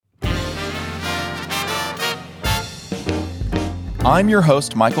I'm your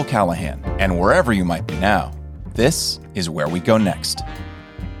host, Michael Callahan, and wherever you might be now, this is Where We Go Next.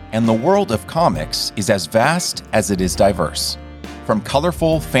 And the world of comics is as vast as it is diverse. From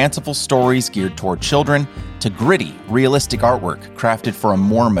colorful, fanciful stories geared toward children to gritty, realistic artwork crafted for a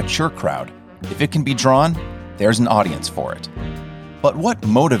more mature crowd, if it can be drawn, there's an audience for it. But what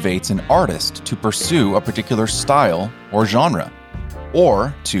motivates an artist to pursue a particular style or genre?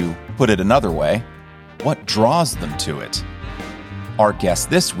 Or, to put it another way, what draws them to it? Our guest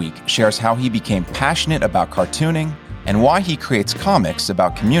this week shares how he became passionate about cartooning and why he creates comics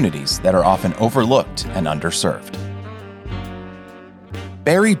about communities that are often overlooked and underserved.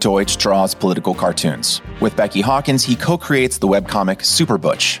 Barry Deutsch draws political cartoons. With Becky Hawkins, he co-creates the webcomic Super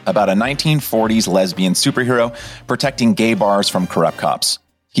Butch, about a 1940s lesbian superhero protecting gay bars from corrupt cops.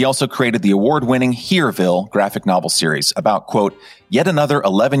 He also created the award-winning Hereville graphic novel series about, quote, yet another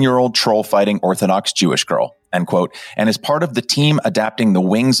 11-year-old troll-fighting Orthodox Jewish girl, end quote, and is part of the team adapting the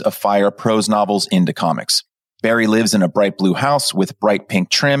Wings of Fire prose novels into comics. Barry lives in a bright blue house with bright pink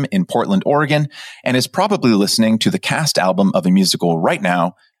trim in Portland, Oregon, and is probably listening to the cast album of a musical right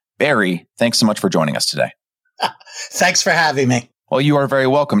now. Barry, thanks so much for joining us today. Thanks for having me. Well, you are very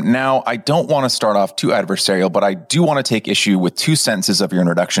welcome. Now, I don't want to start off too adversarial, but I do want to take issue with two sentences of your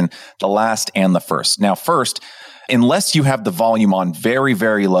introduction, the last and the first. Now, first, unless you have the volume on very,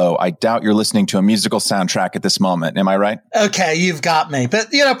 very low, I doubt you're listening to a musical soundtrack at this moment. Am I right? Okay, you've got me. But,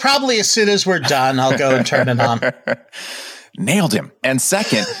 probably as soon as we're done, I'll go and turn it on. Nailed him. And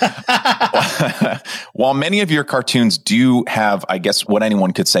second, while many of your cartoons do have, I guess, what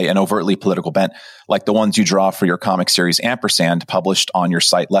anyone could say, an overtly political bent, like the ones you draw for your comic series Ampersand, published on your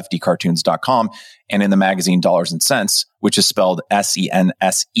site leftycartoons.com and in the magazine Dollars and Cents, which is spelled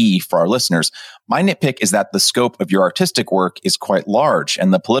SENSE for our listeners, my nitpick is that the scope of your artistic work is quite large,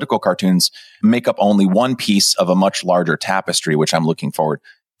 and the political cartoons make up only one piece of a much larger tapestry, which I'm looking forward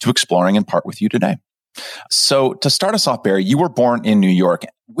to exploring in part with you today. So to start us off, Barry, you were born in New York.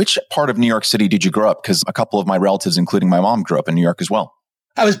 Which part of New York City did you grow up? Because a couple of my relatives, including my mom, grew up in New York as well.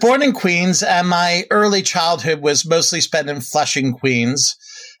 I was born in Queens, and my early childhood was mostly spent in Flushing, Queens.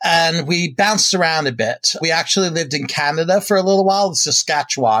 And we bounced around a bit. We actually lived in Canada for a little while, in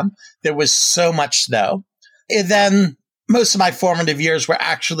Saskatchewan. There was so much snow. And then most of my formative years were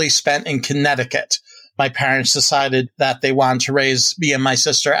actually spent in Connecticut. My parents decided that they wanted to raise me and my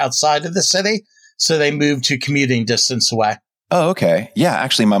sister outside of the city. So they moved to commuting distance away. Oh, okay. Yeah,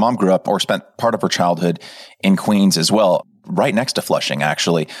 actually, my mom grew up or spent part of her childhood in Queens as well, right next to Flushing,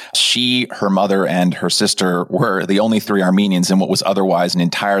 actually. She, her mother, and her sister were the only three Armenians in what was otherwise an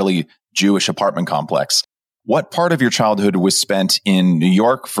entirely Jewish apartment complex. What part of your childhood was spent in New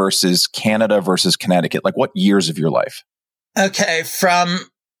York versus Canada versus Connecticut? Like, what years of your life? Okay, from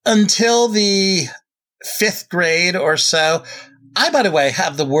until the 5th grade or so, I, by the way,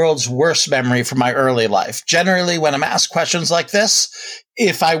 have the world's worst memory from my early life. Generally, when I'm asked questions like this,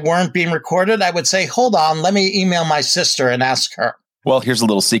 if I weren't being recorded, I would say, hold on, let me email my sister and ask her. Well, here's a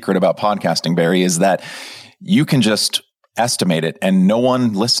little secret about podcasting, Barry, is that you can just estimate it and no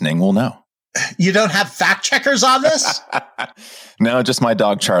one listening will know. You don't have fact checkers on this? No, just my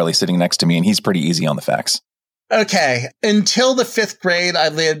dog, Charlie, sitting next to me, and he's pretty easy on the facts. Okay. Until the 5th grade, I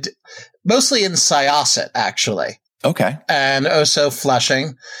lived mostly in Syosset, actually. Okay. And also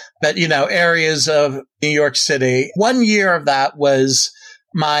Flushing, but, areas of New York City. 1 year of that was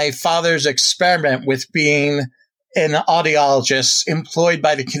my father's experiment with being an audiologist employed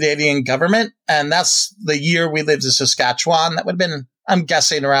by the Canadian government. And that's the year we lived in Saskatchewan. That would have been, I'm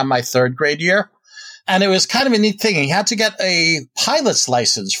guessing, around my 3rd grade year. And it was kind of a neat thing. He had to get a pilot's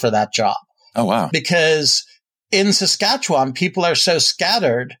license for that job. Oh, wow. Because in Saskatchewan, people are so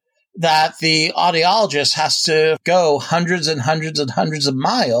scattered that the audiologist has to go hundreds and hundreds and hundreds of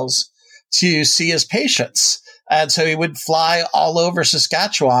miles to see his patients. And so he would fly all over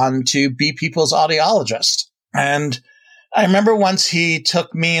Saskatchewan to be people's audiologist. And I remember once he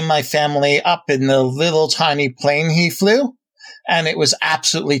took me and my family up in the little tiny plane he flew, and it was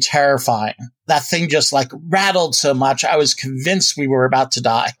absolutely terrifying. That thing just rattled so much, I was convinced we were about to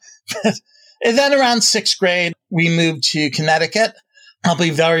die. And then around 6th grade, we moved to Connecticut. I'll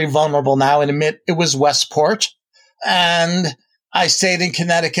be very vulnerable now and admit it was Westport. And I stayed in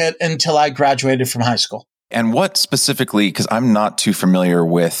Connecticut until I graduated from high school. And what specifically, because I'm not too familiar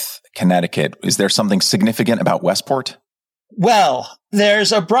with Connecticut, is there something significant about Westport? Well,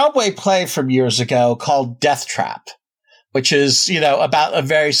 there's a Broadway play from years ago called Death Trap, which is, about a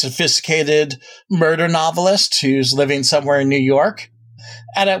very sophisticated murder novelist who's living somewhere in New York.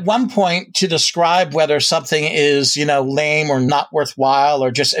 And at one point, to describe whether something is, lame or not worthwhile or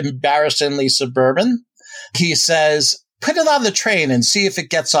just embarrassingly suburban, he says, put it on the train and see if it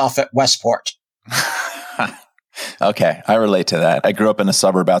gets off at Westport. Okay, I relate to that. I grew up in a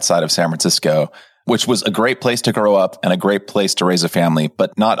suburb outside of San Francisco, which was a great place to grow up and a great place to raise a family,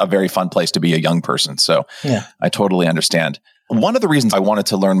 but not a very fun place to be a young person. So yeah. I totally understand. One of the reasons I wanted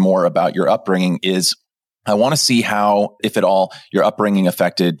to learn more about your upbringing is I want to see how, if at all, your upbringing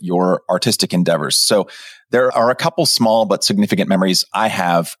affected your artistic endeavors. So there are a couple small but significant memories I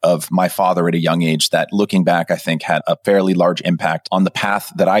have of my father at a young age that, looking back, I think had a fairly large impact on the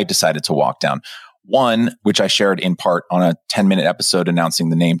path that I decided to walk down. One, which I shared in part on a 10-minute episode announcing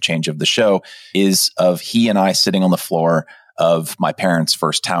the name change of the show, is of he and I sitting on the floor of my parents'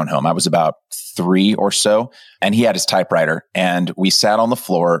 first townhome. I was about 3 or so, and he had his typewriter, and we sat on the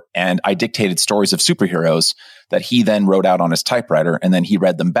floor, and I dictated stories of superheroes that he then wrote out on his typewriter, and then he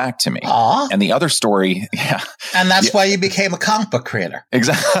read them back to me. Aww. And the other story, yeah. And that's why you became a comic book creator.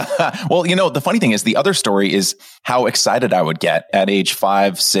 Exactly. Well, the funny thing is, the other story is how excited I would get at age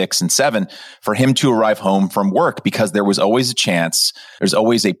 5, 6, and 7 for him to arrive home from work, because there was always there's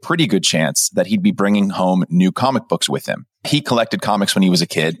always a pretty good chance that he'd be bringing home new comic books with him. He collected comics when he was a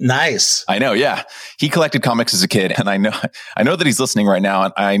kid. Nice. I know. Yeah. He collected comics as a kid. And I know that he's listening right now,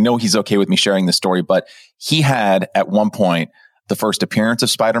 and I know he's okay with me sharing this story, but he had at one point the first appearance of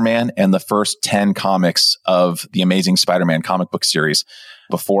Spider-Man and the first 10 comics of the Amazing Spider-Man comic book series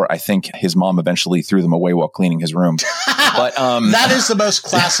before I think his mom eventually threw them away while cleaning his room. But that is the most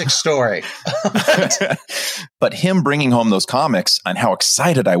classic story. But him bringing home those comics and how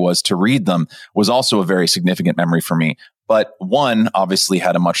excited I was to read them was also a very significant memory for me. But one obviously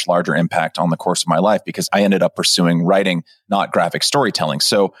had a much larger impact on the course of my life, because I ended up pursuing writing, not graphic storytelling.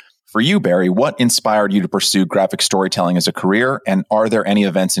 So for you, Barry, what inspired you to pursue graphic storytelling as a career? And are there any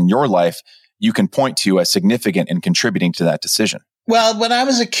events in your life you can point to as significant in contributing to that decision? Well, when I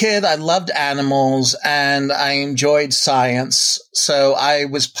was a kid, I loved animals and I enjoyed science. So I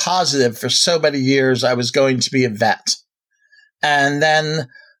was positive for so many years I was going to be a vet. And then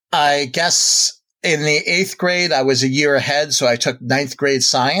I guess in the 8th grade, I was a year ahead. So I took 9th grade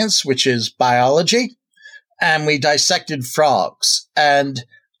science, which is biology, and we dissected frogs. And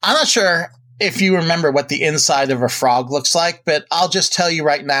I'm not sure if you remember what the inside of a frog looks like, but I'll just tell you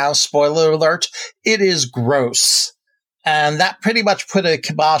right now, spoiler alert, it is gross. And that pretty much put a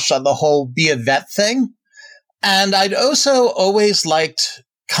kibosh on the whole be a vet thing. And I'd also always liked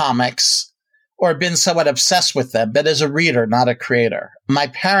comics, or been somewhat obsessed with them, but as a reader, not a creator. My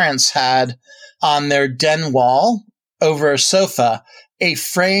parents had on their den wall over a sofa a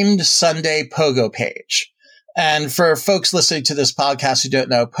framed Sunday Pogo page. And for folks listening to this podcast who don't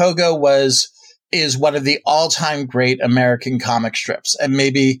know, Pogo is one of the all-time great American comic strips, and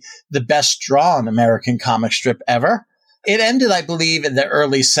maybe the best drawn American comic strip ever. It ended, I believe, in the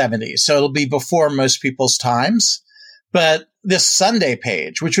early 70s, so it'll be before most people's times. But this Sunday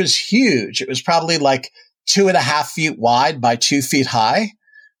page, which was huge, it was probably like 2.5 feet wide by 2 feet high.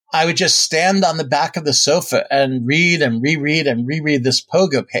 I would just stand on the back of the sofa and read and reread and reread this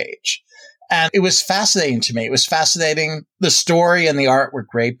Pogo page. And it was fascinating to me. It was fascinating. The story and the art were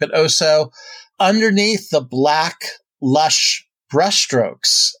great, but also underneath the black, lush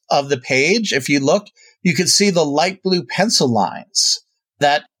brushstrokes of the page, if you look, you could see the light blue pencil lines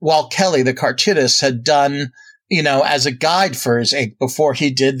that Walt Kelly, the cartoonist, had done, as a guide for his ink before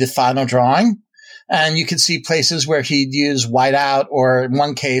he did the final drawing. And you could see places where he'd use whiteout, or in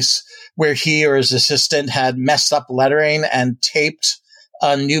one case where he or his assistant had messed up lettering and taped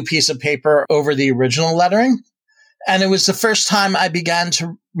a new piece of paper over the original lettering. And it was the first time I began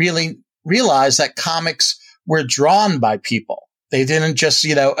to really realize that comics were drawn by people. They didn't just,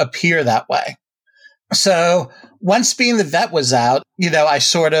 appear that way. So once Being the Vet was out, I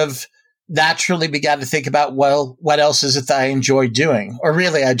sort of naturally began to think about, well, what else is it that I enjoy doing? Or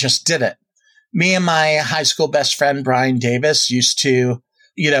really, I just did it. Me and my high school best friend, Brian Davis, used to,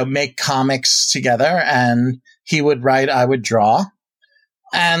 make comics together, and he would write, I would draw.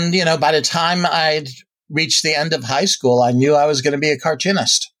 And, by the time I'd reached the end of high school, I knew I was going to be a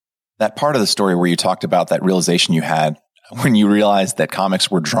cartoonist. That part of the story where you talked about that realization you had when you realized that comics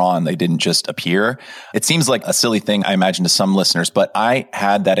were drawn, they didn't just appear. It seems like a silly thing, I imagine, to some listeners, but I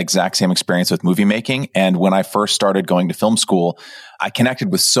had that exact same experience with movie making. And when I first started going to film school, I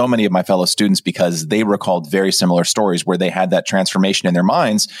connected with so many of my fellow students because they recalled very similar stories where they had that transformation in their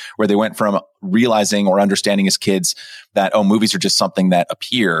minds, where they went from realizing or understanding as kids that, movies are just something that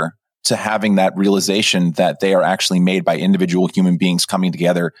appear, to having that realization that they are actually made by individual human beings coming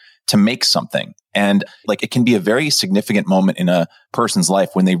together to make something. And it can be a very significant moment in a person's life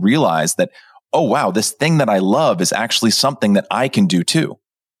when they realize that, oh, wow, this thing that I love is actually something that I can do too.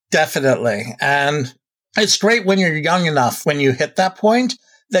 Definitely. And It's great when you're young enough, when you hit that point,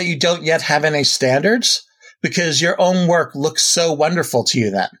 that you don't yet have any standards, because your own work looks so wonderful to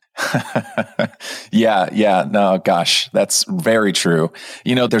you then. Yeah. No, gosh, that's very true.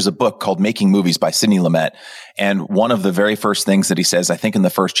 There's a book called Making Movies by Sidney Lumet. And one of the very first things that he says, I think in the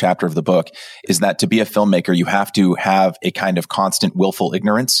first chapter of the book, is that to be a filmmaker, you have to have a kind of constant willful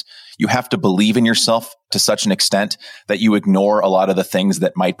ignorance. You have to believe in yourself to such an extent that you ignore a lot of the things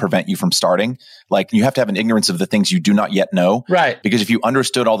that might prevent you from starting. Like, you have to have an ignorance of the things you do not yet know. Right. Because if you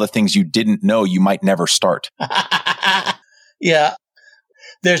understood all the things you didn't know, you might never start. Yeah.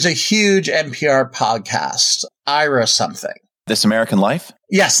 There's a huge NPR podcast, Ira something. This American Life?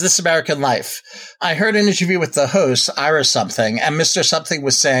 Yes, This American Life. I heard an interview with the host, Ira something, and Mr. Something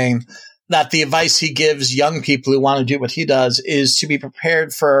was saying that the advice he gives young people who want to do what he does is to be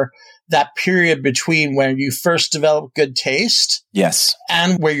prepared for that period between when you first develop good taste. Yes.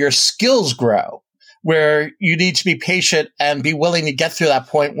 And where your skills grow, where you need to be patient and be willing to get through that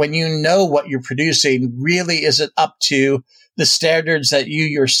point when you know what you're producing really isn't up to the standards that you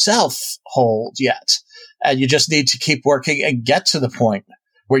yourself hold yet. And you just need to keep working and get to the point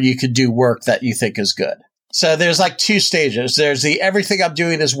where you could do work that you think is good. So there's like two stages. There's the everything I'm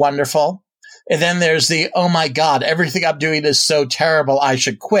doing is wonderful. And then there's the, oh my God, everything I'm doing is so terrible, I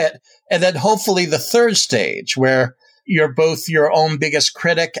should quit. And then hopefully the third stage where you're both your own biggest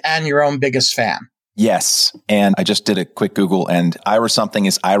critic and your own biggest fan. Yes. And I just did a quick Google, and Ira something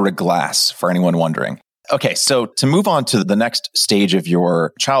is Ira Glass, for anyone wondering. Okay, so to move on to the next stage of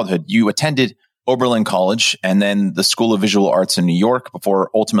your childhood, you attended Oberlin College and then the School of Visual Arts in New York before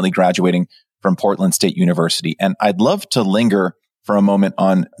ultimately graduating from Portland State University. And I'd love to linger for a moment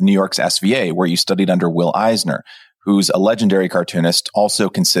on New York's SVA, where you studied under Will Eisner, who's a legendary cartoonist, also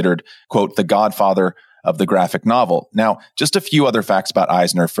considered, quote, the godfather of the graphic novel. Now, just a few other facts about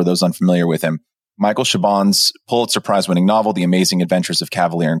Eisner for those unfamiliar with him. Michael Chabon's Pulitzer Prize-winning novel, The Amazing Adventures of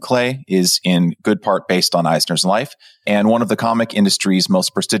Cavalier and Clay, is in good part based on Eisner's life, and one of the comic industry's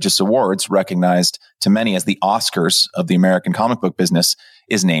most prestigious awards, recognized to many as the Oscars of the American comic book business,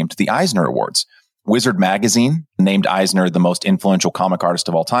 is named the Eisner Awards. Wizard Magazine named Eisner the most influential comic artist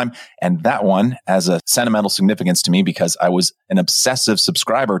of all time, and that one has a sentimental significance to me because I was an obsessive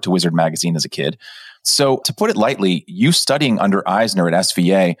subscriber to Wizard Magazine as a kid. So to put it lightly, you studying under Eisner at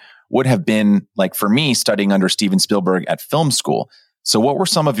SVA would have been, like for me, studying under Steven Spielberg at film school. So what were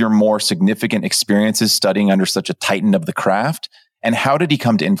some of your more significant experiences studying under such a titan of the craft? And how did he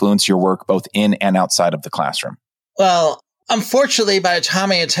come to influence your work both in and outside of the classroom? Well, unfortunately, by the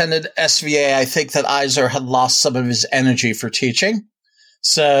time I attended SVA, I think that Eisner had lost some of his energy for teaching.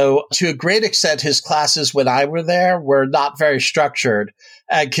 So to a great extent, his classes when I were there were not very structured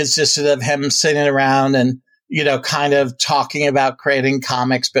and consisted of him sitting around and kind of talking about creating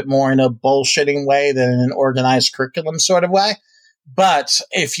comics, but more in a bullshitting way than in an organized curriculum sort of way. But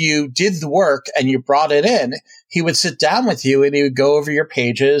if you did the work and you brought it in, he would sit down with you and he would go over your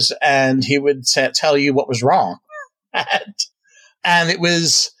pages and he would tell you what was wrong. And it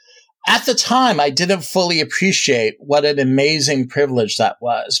was, at the time, I didn't fully appreciate what an amazing privilege that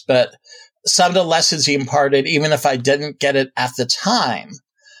was. But some of the lessons he imparted, even if I didn't get it at the time,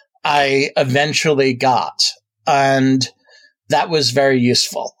 I eventually got. And that was very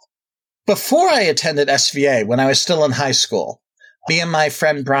useful. Before I attended SVA, when I was still in high school, me and my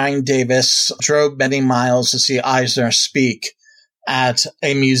friend Brian Davis drove many miles to see Eisner speak at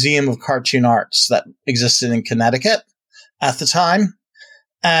a museum of cartoon arts that existed in Connecticut at the time.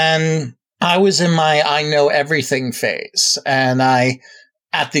 And I was in my I know everything phase. And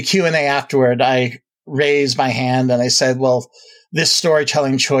at the Q&A afterward, I raised my hand and I said, well, this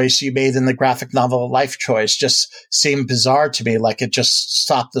storytelling choice you made in the graphic novel Life Choice just seemed bizarre to me, like it just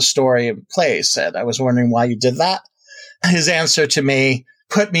stopped the story in place. And I was wondering why you did that. His answer to me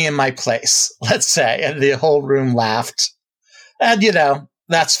put me in my place, let's say, and the whole room laughed. And,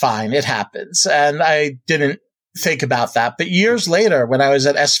 that's fine. It happens. And I didn't think about that. But years later, when I was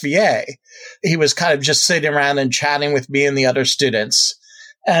at SVA, he was kind of just sitting around and chatting with me and the other students.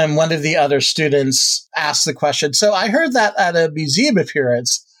 And one of the other students asked the question, so I heard that at a museum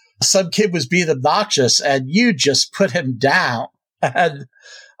appearance, some kid was being obnoxious and you just put him down. And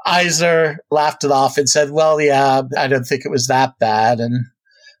Eisner laughed it off and said, well, yeah, I don't think it was that bad. And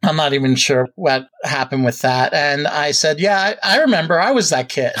I'm not even sure what happened with that. And I said, yeah, I remember I was that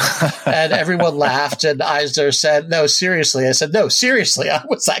kid. And everyone laughed. And Eisner said, no, seriously. I said, no, seriously, I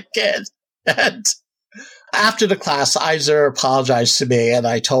was that kid. And after the class, Eisner apologized to me, and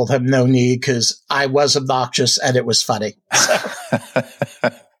I told him no need because I was obnoxious and it was funny. So.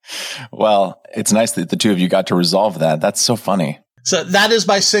 Well, it's nice that the two of you got to resolve that. That's so funny. So that is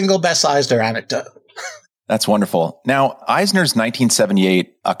my single best Eisner anecdote. That's wonderful. Now, Eisner's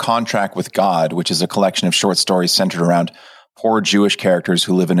 1978 A Contract with God, which is a collection of short stories centered around poor Jewish characters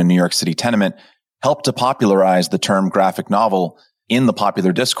who live in a New York City tenement, helped to popularize the term graphic novel in the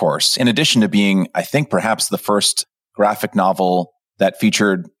popular discourse, in addition to being, I think, perhaps the first graphic novel that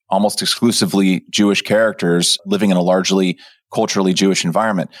featured almost exclusively Jewish characters living in a largely culturally Jewish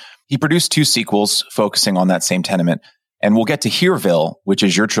environment. He produced 2 sequels focusing on that same tenement. And we'll get to Hereville, which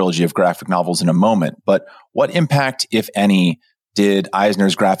is your trilogy of graphic novels, in a moment. But what impact, if any, did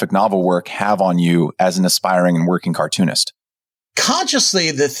Eisner's graphic novel work have on you as an aspiring and working cartoonist?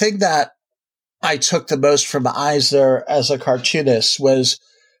 Consciously, the thing that I took the most from Eisner as a cartoonist was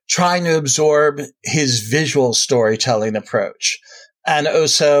trying to absorb his visual storytelling approach and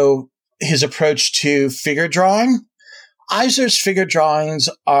also his approach to figure drawing. Eisner's figure drawings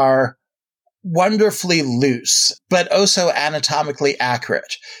are wonderfully loose, but also anatomically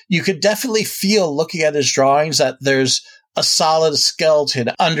accurate. You could definitely feel, looking at his drawings, that there's a solid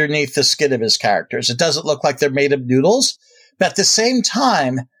skeleton underneath the skin of his characters. It doesn't look like they're made of noodles, but at the same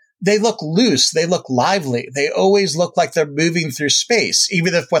time, they look loose. They look lively. They always look like they're moving through space,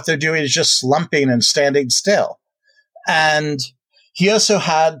 even if what they're doing is just slumping and standing still. And he also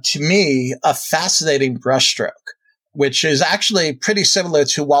had, to me, a fascinating brushstroke, which is actually pretty similar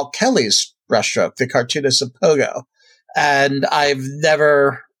to Walt Kelly's brushstroke, the cartoonist of Pogo. And I've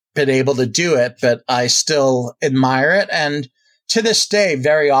never been able to do it, but I still admire it. And to this day,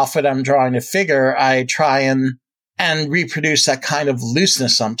 very often I'm drawing a figure, I try and reproduce that kind of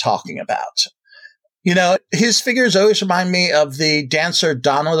looseness I'm talking about. You know, his figures always remind me of the dancer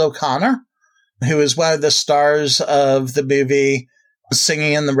Donald O'Connor, who is one of the stars of the movie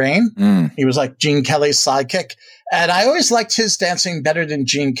Singing in the Rain. He was like Gene Kelly's sidekick. And I always liked his dancing better than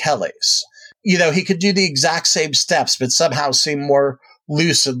Gene Kelly's. You know, he could do the exact same steps, but somehow seem more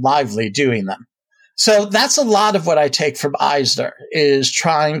loose and lively doing them. So that's a lot of what I take from Eisner, is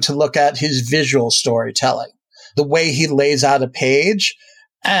trying to look at his visual storytelling, the way he lays out a page,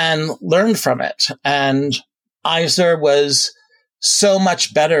 and learn from it. And Eisner was so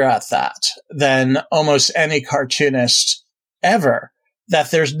much better at that than almost any cartoonist ever, that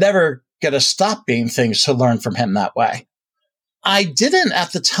there's never going to stop being things to learn from him that way. I didn't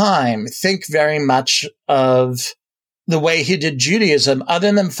at the time think very much of the way he did Judaism,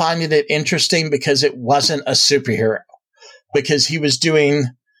 other than finding it interesting because it wasn't a superhero, because he was doing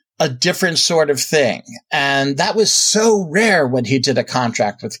a different sort of thing. And that was so rare when he did A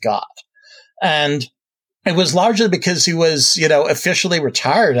Contract with God. And it was largely because he was, you know, officially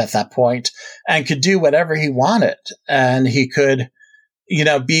retired at that point and could do whatever he wanted. And he could, you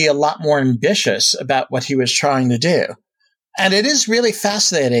know, be a lot more ambitious about what he was trying to do. And it is really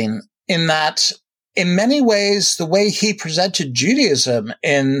fascinating in that, in many ways, the way he presented Judaism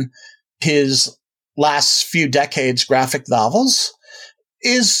in his last few decades graphic novels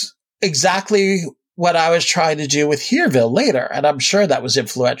is exactly what I was trying to do with Hereville later. And I'm sure that was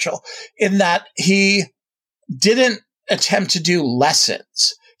influential, in that he didn't attempt to do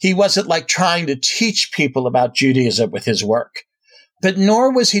lessons. He wasn't like trying to teach people about Judaism with his work. But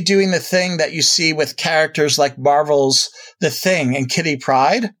nor was he doing the thing that you see with characters like Marvel's The Thing and Kitty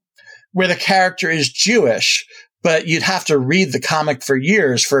Pryde, where the character is Jewish, but you'd have to read the comic for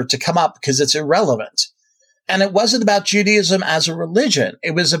years for it to come up because it's irrelevant. And it wasn't about Judaism as a religion.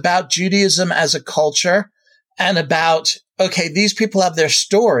 It was about Judaism as a culture, and about, okay, these people have their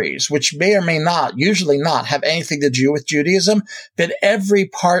stories, which may or may not, usually not, have anything to do with Judaism, but every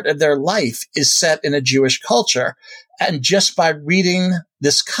part of their life is set in a Jewish culture. And just by reading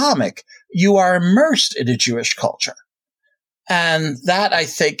this comic, you are immersed in a Jewish culture. And that, I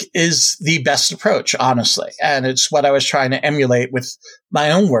think, is the best approach, honestly. And it's what I was trying to emulate with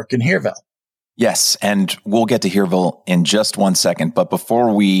my own work in Hereville. Yes, and we'll get to Hereville in just one second. But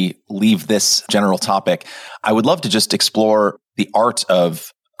before we leave this general topic, I would love to just explore the art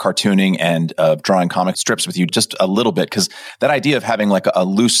of cartooning and drawing comic strips with you just a little bit, because that idea of having like a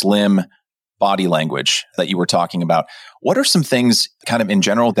loose limb body language that you were talking about, what are some things kind of in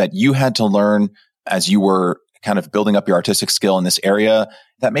general that you had to learn as you were kind of building up your artistic skill in this area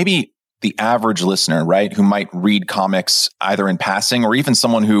that maybe the average listener, right, who might read comics either in passing, or even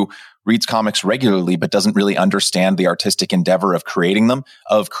someone who reads comics regularly but doesn't really understand the artistic endeavor of creating them,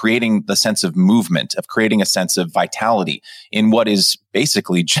 of creating the sense of movement, of creating a sense of vitality in what is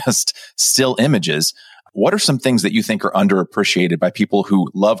basically just still images. What are some things that you think are underappreciated by people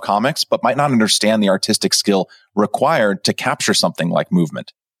who love comics but might not understand the artistic skill required to capture something like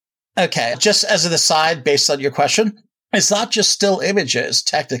movement? Okay, just as an aside, based on your question, it's not just still images,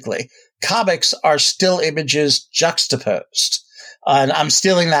 technically. Comics are still images juxtaposed. And I'm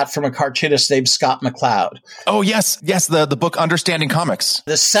stealing that from a cartoonist named Scott McCloud. Oh, yes. Yes. The book Understanding Comics.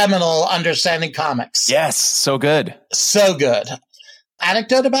 The seminal Understanding Comics. Yes. So good. So good.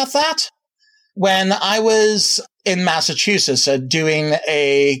 Anecdote about that? When I was in Massachusetts doing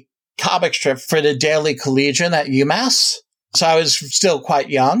a comic strip for the Daily Collegian at UMass, so I was still quite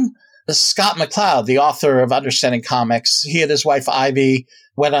young, Scott McCloud, the author of Understanding Comics, he and his wife Ivy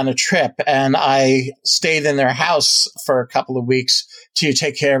went on a trip, and I stayed in their house for a couple of weeks to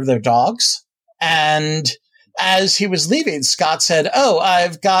take care of their dogs. And as he was leaving, Scott said, "Oh,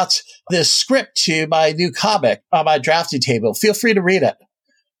 I've got this script to my new comic on my drafting table. Feel free to read it."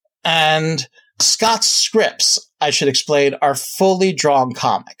 And Scott's scripts, I should explain, are fully drawn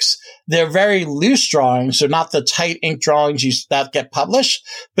comics. They're very loose drawings. They're not the tight ink drawings that get published,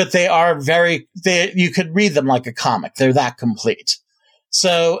 but they are you could read them like a comic. They're that complete.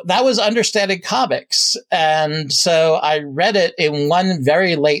 So that was Understanding Comics. And so I read it in one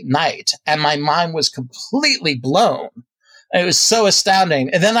very late night, and my mind was completely blown. It was so astounding.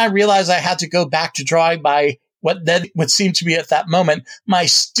 And then I realized I had to go back to drawing by what then would seem to be at that moment my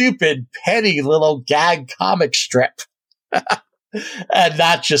stupid, petty little gag comic strip. And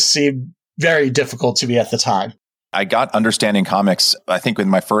that just seemed very difficult to me at the time. I got Understanding Comics, I think, in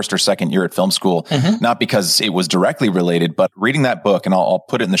my first or second year at film school, not because it was directly related, but reading that book, and I'll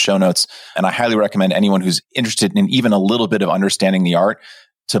put it in the show notes, and I highly recommend anyone who's interested in even a little bit of understanding the art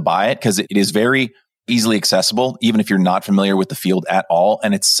to buy it, because it is very easily accessible, even if you're not familiar with the field at all,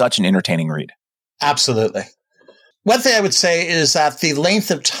 and it's such an entertaining read. Absolutely. One thing I would say is that the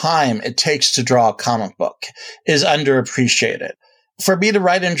length of time it takes to draw a comic book is underappreciated. For me to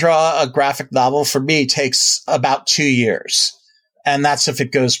write and draw a graphic novel, for me, takes about 2 years. And that's if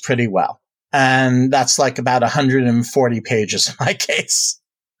it goes pretty well. And that's like about 140 pages in my case.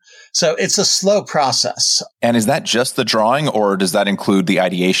 So it's a slow process. And is that just the drawing, or does that include the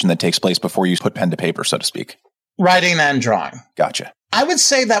ideation that takes place before you put pen to paper, so to speak? Writing and drawing. Gotcha. I would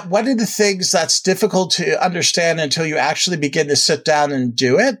say that one of the things that's difficult to understand until you actually begin to sit down and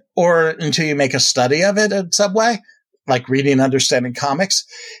do it, or until you make a study of it in some way, like reading and Understanding Comics,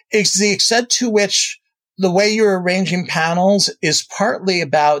 is the extent to which the way you're arranging panels is partly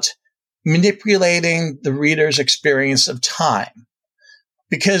about manipulating the reader's experience of time.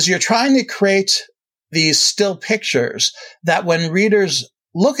 Because you're trying to create these still pictures that when readers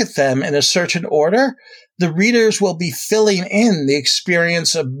look at them in a certain order, the readers will be filling in the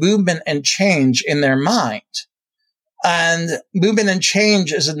experience of movement and change in their mind. And movement and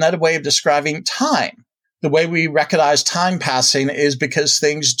change is another way of describing time. The way we recognize time passing is because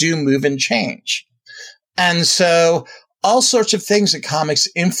things do move and change. And so all sorts of things in comics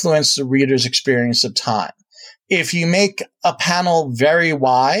influence the reader's experience of time. If you make a panel very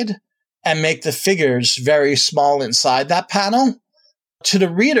wide and make the figures very small inside that panel, to the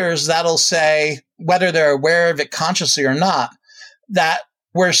readers, that'll say, whether they're aware of it consciously or not, that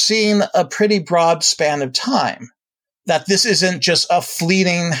we're seeing a pretty broad span of time, that this isn't just a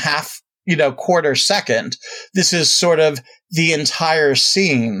fleeting quarter second. This is sort of the entire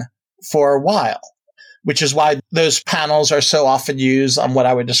scene for a while, which is why those panels are so often used on what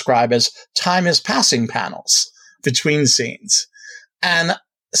I would describe as time is passing panels between scenes. And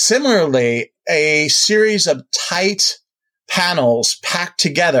similarly, a series of tight panels packed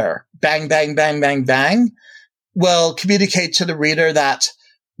together, bang, bang, bang, bang, bang, will communicate to the reader that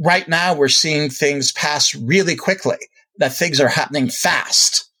right now we're seeing things pass really quickly, that things are happening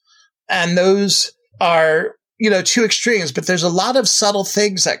fast. And those are, two extremes, but there's a lot of subtle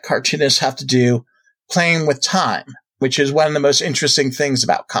things that cartoonists have to do playing with time, which is one of the most interesting things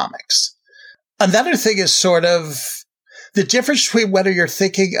about comics. Another thing is sort of the difference between whether you're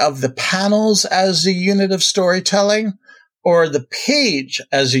thinking of the panels as a unit of storytelling or the page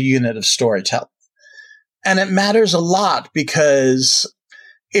as a unit of storytelling. And it matters a lot because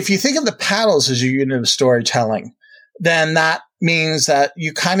if you think of the panels as a unit of storytelling, then that means that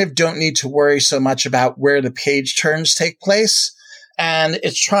you kind of don't need to worry so much about where the page turns take place. And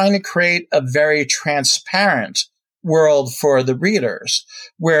it's trying to create a very transparent world for the readers,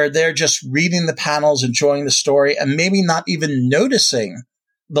 where they're just reading the panels, enjoying the story, and maybe not even noticing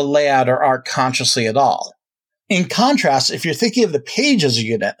the layout or art consciously at all. In contrast, if you're thinking of the page as a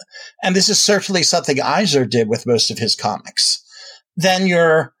unit, and this is certainly something Eisner did with most of his comics, then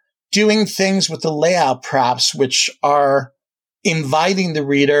you're doing things with the layout props which are inviting the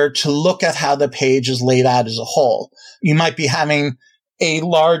reader to look at how the page is laid out as a whole. You might be having a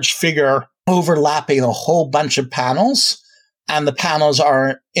large figure overlapping a whole bunch of panels, and the panels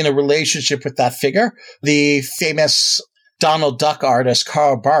are in a relationship with that figure. The famous Donald Duck artist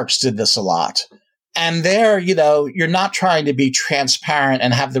Carl Barks did this a lot, And there, you're not trying to be transparent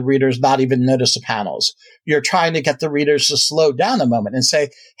and have the readers not even notice the panels. You're trying to get the readers to slow down a moment and say,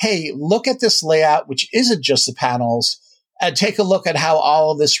 hey, look at this layout, which isn't just the panels, and take a look at how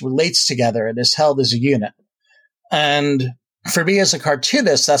all of this relates together and is held as a unit. And for me as a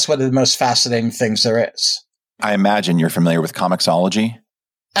cartoonist, that's one of the most fascinating things there is. I imagine you're familiar with comiXology.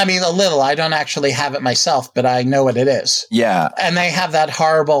 I mean, a little. I don't actually have it myself, but I know what it is. Yeah. And they have that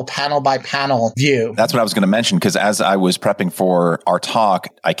horrible panel by panel view. That's what I was going to mention, because as I was prepping for our talk,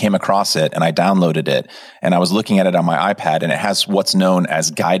 I came across it and I downloaded it and I was looking at it on my iPad, and it has what's known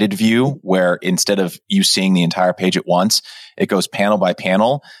as guided view, where instead of you seeing the entire page at once, it goes panel by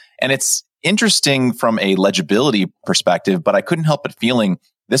panel. And it's interesting from a legibility perspective, but I couldn't help but feeling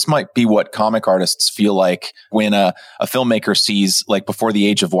this might be what comic artists feel like when a filmmaker sees, like, before the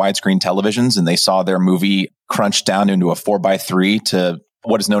age of widescreen televisions, and they saw their movie crunched down into a 4:3 to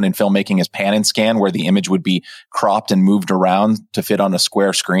what is known in filmmaking as pan and scan, where the image would be cropped and moved around to fit on a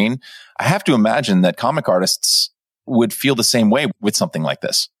square screen. I have to imagine that comic artists would feel the same way with something like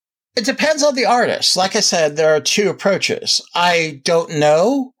this. It depends on the artist. Like I said, there are two approaches. I don't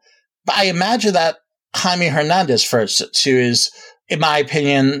know, but I imagine that Jaime Hernandez, for instance, who is, in my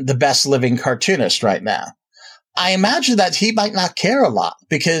opinion, the best living cartoonist right now, I imagine that he might not care a lot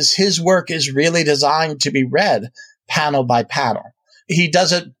because his work is really designed to be read panel by panel. He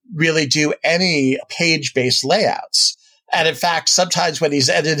doesn't really do any page-based layouts. And in fact, sometimes when he's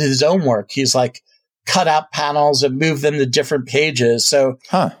edited his own work, he's like cut out panels and moved them to different pages. So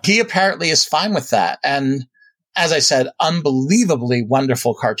he apparently is fine with that. And as I said, unbelievably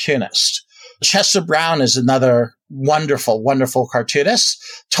wonderful cartoonist. Chester Brown is another wonderful, wonderful cartoonist,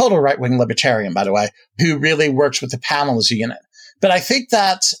 total right-wing libertarian, by the way, who really works with the panel as a unit. But I think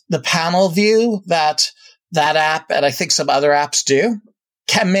that the panel view that app, and I think some other apps do,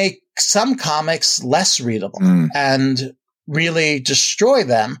 can make some comics less readable and really destroy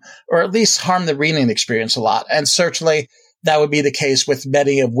them, or at least harm the reading experience a lot. And certainly that would be the case with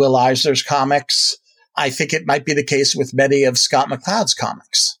many of Will Eisner's comics. I think it might be the case with many of Scott McCloud's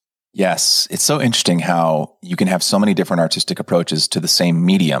comics. Yes. It's so interesting how you can have so many different artistic approaches to the same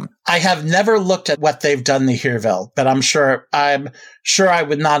medium. I have never looked at what they've done to Herville, but I'm sure I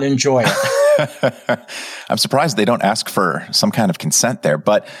would not enjoy it. I'm surprised they don't ask for some kind of consent there.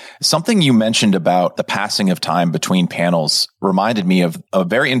 But something you mentioned about the passing of time between panels reminded me of a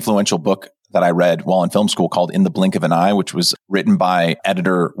very influential book that I read while in film school called In the Blink of an Eye, which was written by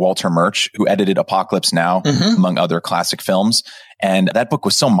editor Walter Murch, who edited Apocalypse Now, among other classic films. And that book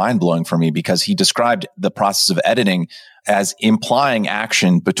was so mind-blowing for me because he described the process of editing as implying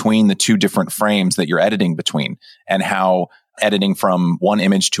action between the two different frames that you're editing between, and how editing from one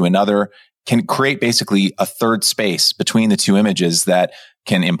image to another can create basically a third space between the two images that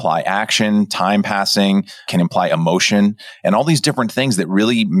can imply action, time passing, can imply emotion, and all these different things that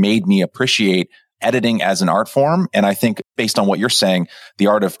really made me appreciate editing as an art form. And I think based on what you're saying, the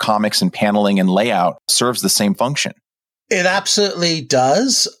art of comics and paneling and layout serves the same function. It absolutely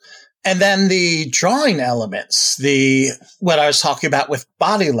does. And then the drawing elements, what I was talking about with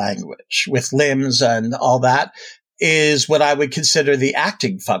body language, with limbs and all that, is what I would consider the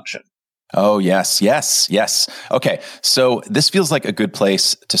acting function. Oh, yes. Okay. So this feels like a good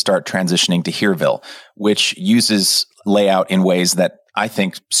place to start transitioning to Herville, which uses layout in ways that I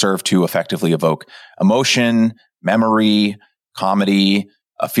think serve to effectively evoke emotion, memory, comedy,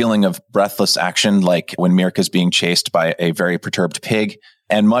 a feeling of breathless action, like when Mirka's being chased by a very perturbed pig,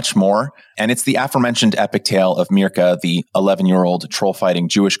 and much more. And it's the aforementioned epic tale of Mirka, the 11-year-old troll-fighting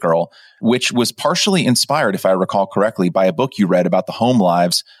Jewish girl, which was partially inspired, if I recall correctly, by a book you read about the home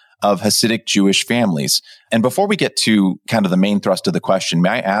lives of Hasidic Jewish families. And before we get to kind of the main thrust of the question, may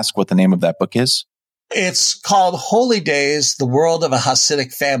I ask what the name of that book is? It's called Holy Days, The World of a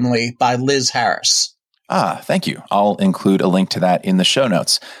Hasidic Family by Liz Harris. Thank you. I'll include a link to that in the show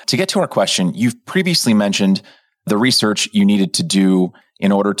notes. To get to our question, you've previously mentioned the research you needed to do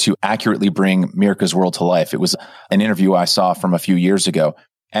in order to accurately bring Mirka's world to life. It was an interview I saw from a few years ago.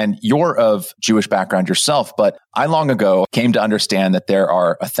 And you're of Jewish background yourself, but I long ago came to understand that there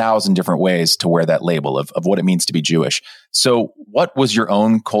are 1,000 different ways to wear that label of what it means to be Jewish. So what was your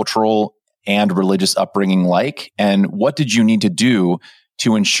own cultural and religious upbringing like? And what did you need to do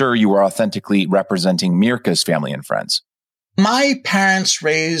to ensure you were authentically representing Mirka's family and friends? My parents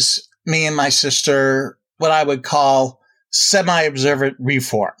raised me and my sister what I would call semi-observant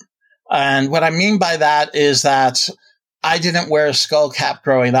reform. And what I mean by that is that I didn't wear a skull cap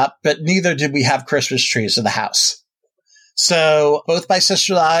growing up, but neither did we have Christmas trees in the house. So both my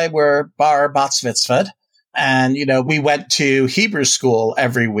sister and I were bar bat mitzvahed, and, we went to Hebrew school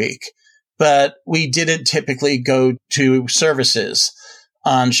every week. but we didn't typically go to services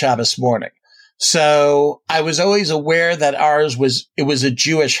on Shabbos morning. So I was always aware that it was a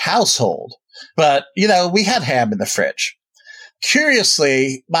Jewish household, but, we had ham in the fridge.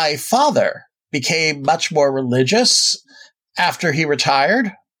 Curiously, my father became much more religious after he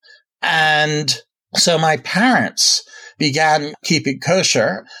retired. And so my parents began keeping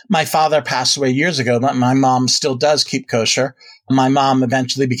kosher. My father passed away years ago, but my mom still does keep kosher. My mom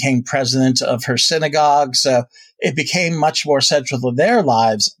eventually became president of her synagogue. So it became much more central to their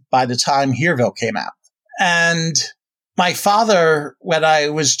lives by the time Hereville came out. And my father, when I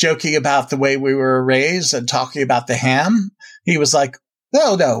was joking about the way we were raised and talking about the ham, he was like,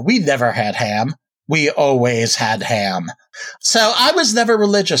 no, we never had ham. We always had ham. So I was never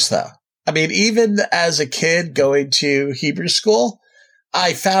religious, though. I mean, even as a kid going to Hebrew school,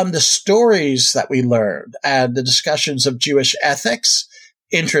 I found the stories that we learned and the discussions of Jewish ethics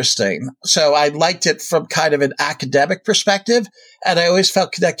interesting. So I liked it from kind of an academic perspective, and I always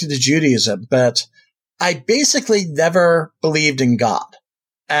felt connected to Judaism. But I basically never believed in God,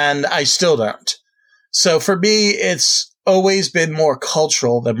 and I still don't. So for me, it's always been more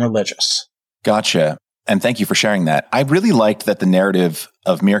cultural than religious. Gotcha. And thank you for sharing that. I really liked that the narrative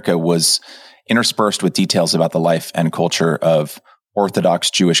of Mirka was interspersed with details about the life and culture of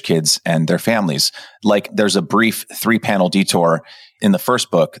Orthodox Jewish kids and their families. Like there's a brief 3-panel detour in the first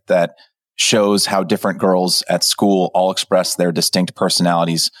book that shows how different girls at school all express their distinct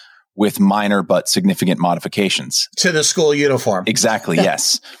personalities with minor but significant modifications. To the school uniform. Exactly,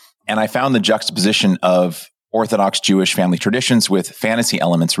 yes. And I found the juxtaposition of Orthodox Jewish family traditions with fantasy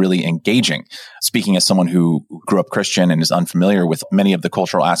elements really engaging. Speaking as someone who grew up Christian and is unfamiliar with many of the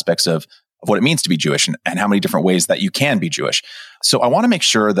cultural aspects of what it means to be Jewish and how many different ways that you can be Jewish. So I want to make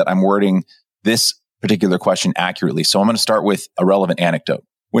sure that I'm wording this particular question accurately. So I'm going to start with a relevant anecdote.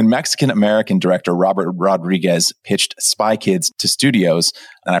 When Mexican-American director Robert Rodriguez pitched Spy Kids to studios,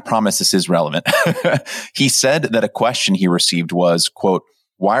 and I promise this is relevant, he said that a question he received was, quote,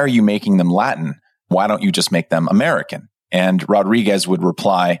 "Why are you making them Latin? Why don't you just make them American?" And Rodriguez would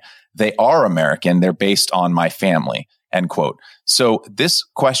reply, "They are American. They're based on my family," end quote. So this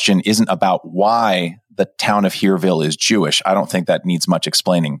question isn't about why the town of Hereville is Jewish. I don't think that needs much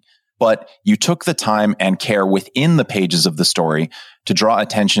explaining. But you took the time and care within the pages of the story to draw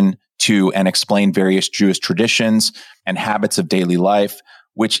attention to and explain various Jewish traditions and habits of daily life,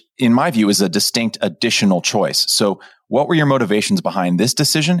 which in my view is a distinct additional choice. So what were your motivations behind this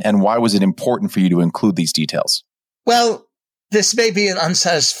decision, and why was it important for you to include these details? Well, this may be an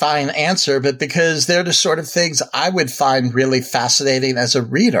unsatisfying answer, but because they're the sort of things I would find really fascinating as a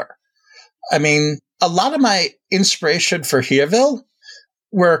reader. I mean, a lot of my inspiration for Hereville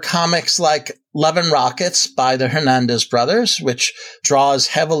were comics like Love and Rockets by the Hernandez brothers, which draws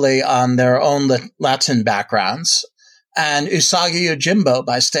heavily on their own Latin backgrounds, and Usagi Yojimbo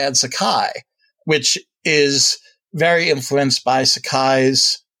by Stan Sakai, which is very influenced by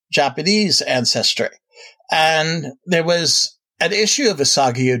Sakai's Japanese ancestry. And there was an issue of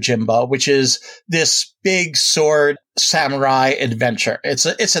Usagi Yojimbo, which is this big sword samurai adventure. It's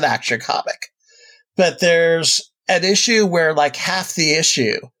an action comic. But there's an issue where like half the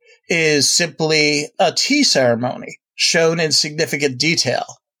issue is simply a tea ceremony shown in significant detail.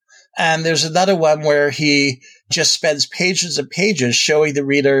 And there's another one where he just spends pages and pages showing the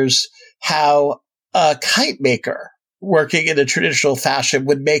readers how a kite maker working in a traditional fashion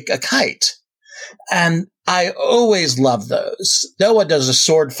would make a kite. And I always love those. No one does a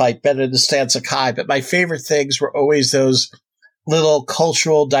sword fight better than Stan Sakai, but my favorite things were always those little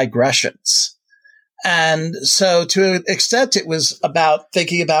cultural digressions. And so to an extent, it was about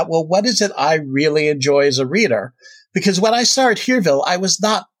thinking about, well, what is it I really enjoy as a reader? Because when I started Hereville, I was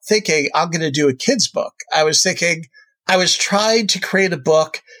not thinking I'm going to do a kid's book. I was thinking I was trying to create a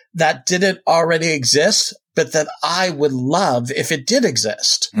book that didn't already exist, but that I would love if it did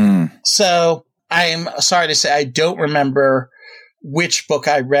exist. So I'm sorry to say I don't remember which book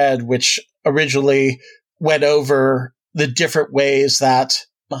I read, which originally went over the different ways that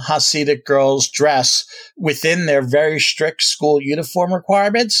Hasidic girls dress within their very strict school uniform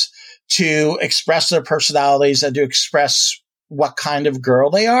requirements to express their personalities and to express what kind of girl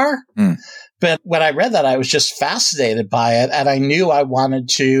they are. But when I read that, I was just fascinated by it, and I knew I wanted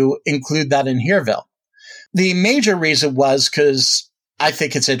to include that in Hereville. The major reason was because I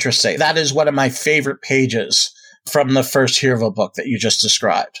think it's interesting. That is one of my favorite pages from the first Hereville book that you just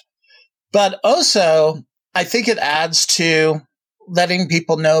described. But also, I think it adds to letting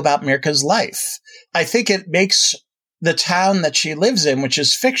people know about Mirka's life. I think it makes the town that she lives in, which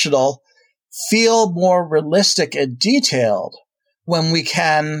is fictional, feel more realistic and detailed when we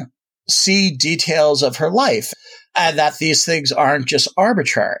can see details of her life and that these things aren't just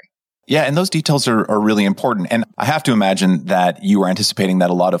arbitrary. Yeah, and those details are really important. And I have to imagine that you were anticipating that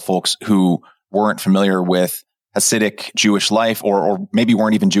a lot of folks who weren't familiar with Hasidic Jewish life or maybe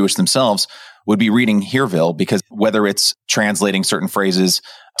weren't even Jewish themselves would be reading Herville, because whether it's translating certain phrases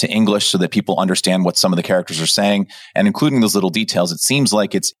to English so that people understand what some of the characters are saying and including those little details, it seems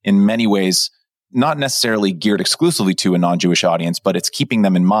like it's in many ways not necessarily geared exclusively to a non-Jewish audience, but it's keeping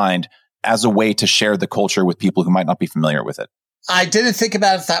them in mind as a way to share the culture with people who might not be familiar with it. I didn't think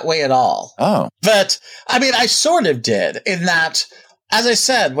about it that way at all. Oh. But I mean, I sort of did, in that, as I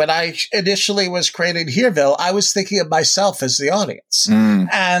said, when I initially was creating Herville, I was thinking of myself as the audience.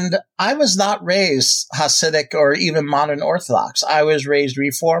 And I was not raised Hasidic or even modern Orthodox. I was raised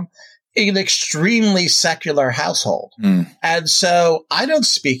Reform in an extremely secular household. And so I don't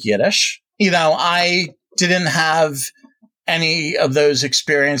speak Yiddish. I didn't have any of those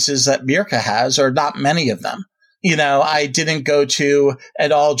experiences that Mirka has, or not many of them. I didn't go to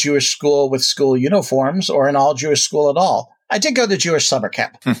an all-Jewish school with school uniforms or an all-Jewish school at all. I did go to Jewish summer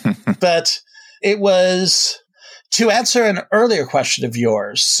camp, but it was to answer an earlier question of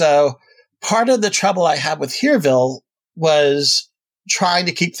yours. So part of the trouble I had with Herville was trying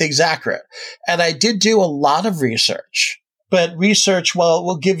to keep things accurate. And I did do a lot of research, but research,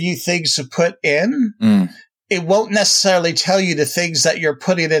 will give you things to put in. It won't necessarily tell you the things that you're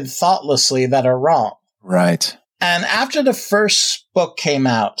putting in thoughtlessly that are wrong. Right. And after the first book came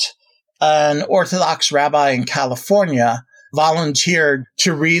out, an Orthodox rabbi in California volunteered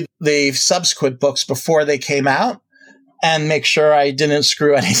to read the subsequent books before they came out and make sure I didn't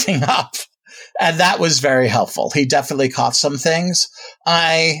screw anything up. And that was very helpful. He definitely caught some things.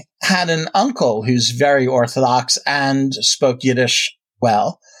 I had an uncle who's very Orthodox and spoke Yiddish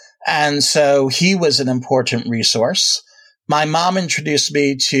well. And so he was an important resource. My mom introduced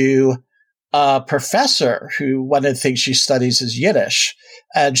me to a professor who one of the things she studies is Yiddish,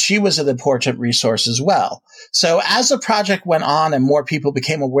 and she was an important resource as well. So as the project went on and more people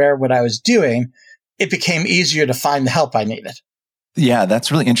became aware of what I was doing, it became easier to find the help I needed. Yeah, that's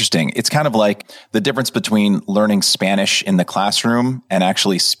really interesting. It's kind of like the difference between learning Spanish in the classroom and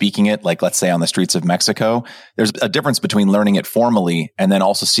actually speaking it, like let's say on the streets of Mexico. There's a difference between learning it formally and then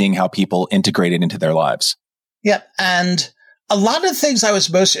also seeing how people integrate it into their lives. Yeah, and a lot of things I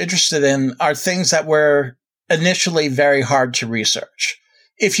was most interested in are things that were initially very hard to research.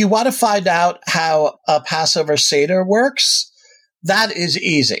 If you want to find out how a Passover Seder works, that is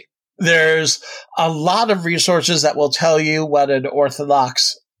easy. There's a lot of resources that will tell you what an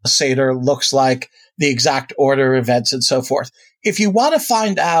Orthodox Seder looks like, the exact order of events, and so forth. If you want to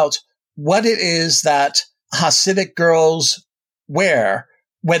find out what it is that Hasidic girls wear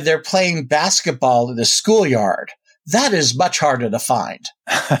when they're playing basketball in the schoolyard, that is much harder to find.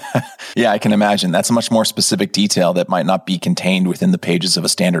 Yeah, I can imagine. That's a much more specific detail that might not be contained within the pages of a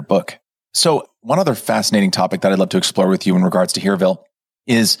standard book. So one other fascinating topic that I'd love to explore with you in regards to Herville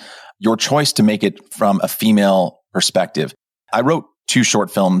is your choice to make it from a female perspective. I wrote 2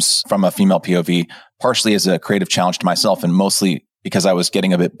 short films from a female POV, partially as a creative challenge to myself and mostly because I was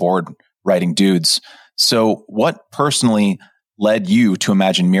getting a bit bored writing dudes. So what personally led you to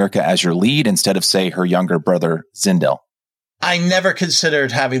imagine Mirka as your lead instead of, say, her younger brother, Zindel? I never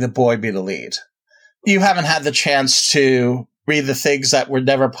considered having the boy be the lead. You haven't had the chance to read the things that were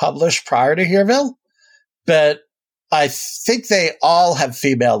never published prior to Herville, but I think they all have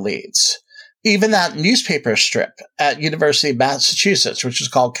female leads. Even that newspaper strip at University of Massachusetts, which was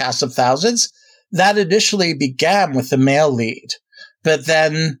called Cast of Thousands, that initially began with the male lead. But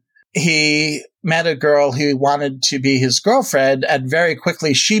then he met a girl who wanted to be his girlfriend, and very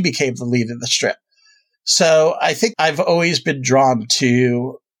quickly she became the lead of the strip. So I think I've always been drawn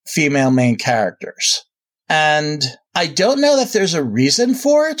to female main characters. And I don't know that there's a reason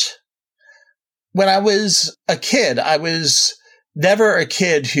for it. When I was a kid, I was never a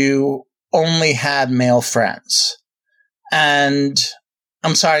kid who only had male friends. And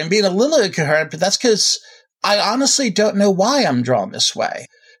I'm sorry, I'm being a little incoherent, but that's because I honestly don't know why I'm drawn this way.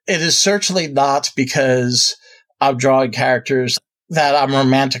 It is certainly not because I'm drawing characters that I'm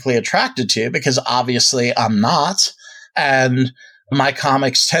romantically attracted to, because obviously I'm not. And my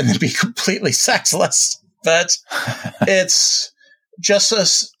comics tend to be completely sexless, but it's just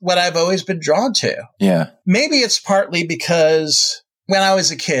what I've always been drawn to. Yeah. Maybe it's partly because when I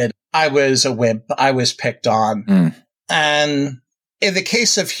was a kid, I was a wimp. I was picked on. And in the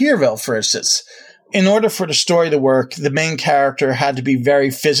case of Herville, for instance, in order for the story to work, the main character had to be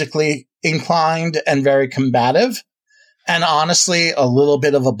very physically inclined and very combative, and honestly, a little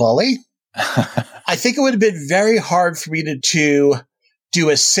bit of a bully. I think it would have been very hard for me to do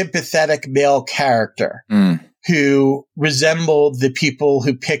a sympathetic male character who resembled the people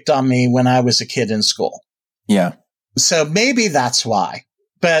who picked on me when I was a kid in school. Yeah. So maybe that's why.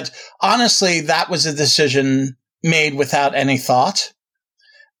 But honestly, that was a decision made without any thought.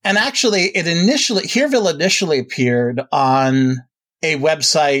 And actually, Hereville initially appeared on a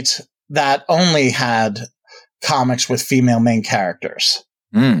website that only had comics with female main characters.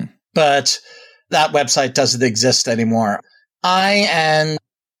 But that website doesn't exist anymore. I'm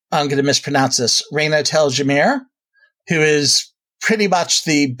going to mispronounce this, Reina Tel Jamir, who is pretty much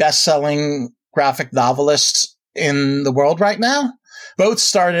the best-selling graphic novelist in the world right now. Both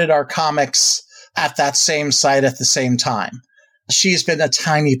started our comics at that same site at the same time. She's been a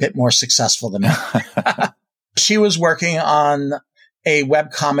tiny bit more successful than me. She was working on a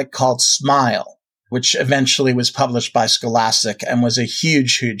webcomic called Smile, which eventually was published by Scholastic and was a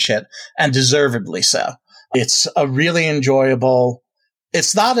huge, huge hit, and deservedly so. It's a really enjoyable,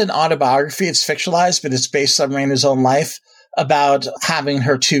 it's not an autobiography, it's fictionalized, but it's based on Raina's own life about having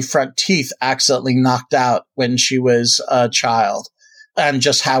her 2 front teeth accidentally knocked out when she was a child, and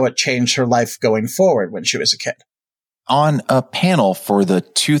just how it changed her life going forward when she was a kid. On a panel for the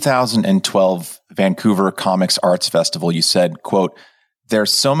 2012 Vancouver Comics Arts Festival, you said, quote,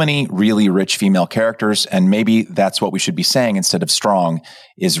 "There's so many really rich female characters, and maybe that's what we should be saying instead of strong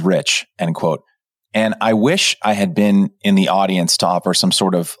is rich," end quote. And I wish I had been in the audience to offer some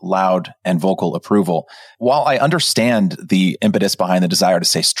sort of loud and vocal approval. While I understand the impetus behind the desire to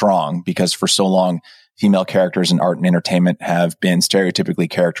say strong, because for so long, female characters in art and entertainment have been stereotypically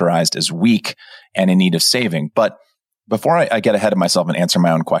characterized as weak and in need of saving. But before I get ahead of myself and answer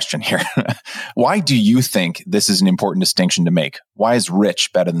my own question here, why do you think this is an important distinction to make? Why is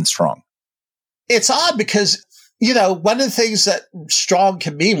rich better than strong? It's odd because, one of the things that strong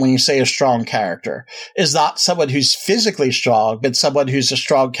can mean when you say a strong character is not someone who's physically strong, but someone who's a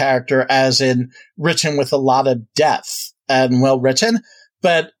strong character as in written with a lot of depth and well written.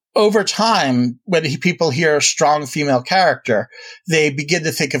 But over time, when people hear a strong female character, they begin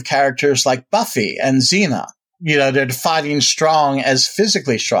to think of characters like Buffy and Xena. They're defining strong as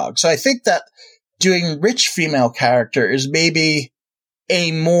physically strong. So I think that doing rich female character is maybe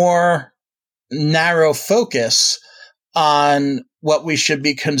a more narrow focus on what we should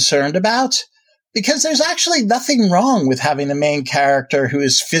be concerned about, because there's actually nothing wrong with having a main character who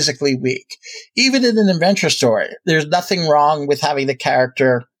is physically weak. Even in an adventure story, there's nothing wrong with having a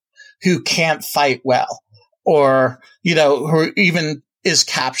character who can't fight well or, who even is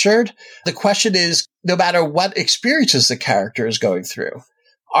captured. The question is, no matter what experiences the character is going through,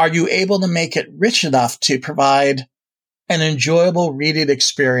 are you able to make it rich enough to provide an enjoyable reading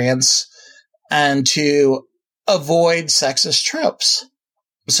experience and to avoid sexist tropes?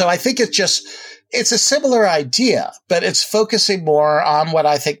 So I think it's a similar idea, but it's focusing more on what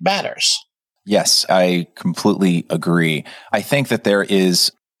I think matters. Yes, I completely agree. I think that there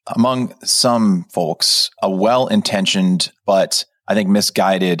is, among some folks, a well-intentioned but I think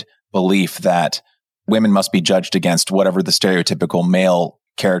misguided belief that women must be judged against whatever the stereotypical male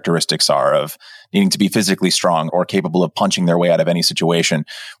characteristics are of needing to be physically strong or capable of punching their way out of any situation,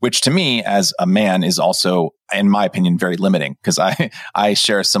 which to me as a man is also, in my opinion, very limiting, because I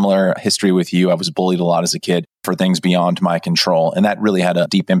share a similar history with you. I was bullied a lot as a kid for things beyond my control, and that really had a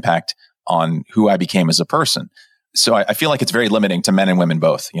deep impact on who I became as a person. So I feel like it's very limiting to men and women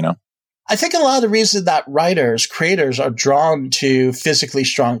both, I think a lot of the reason that creators are drawn to physically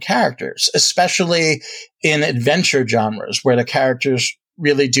strong characters, especially in adventure genres where the characters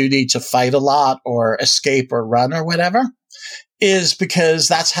really do need to fight a lot or escape or run or whatever, is because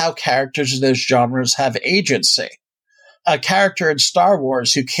that's how characters in those genres have agency. A character in Star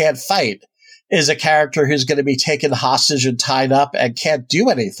Wars who can't fight is a character who's going to be taken hostage and tied up and can't do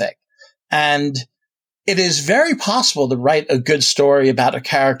anything. And it is very possible to write a good story about a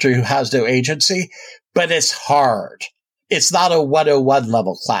character who has no agency, but it's hard. It's not a 101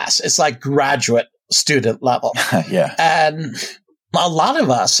 level class. It's like graduate student level. Yeah. And a lot of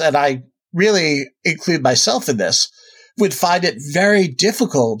us, and I really include myself in this, would find it very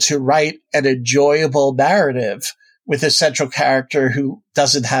difficult to write an enjoyable narrative with a central character who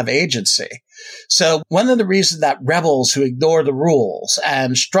doesn't have agency. So one of the reasons that rebels who ignore the rules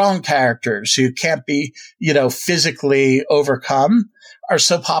and strong characters who can't be, physically overcome are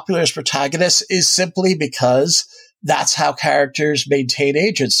so popular as protagonists is simply because that's how characters maintain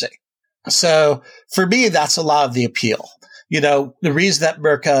agency. So for me, that's a lot of the appeal. The reason that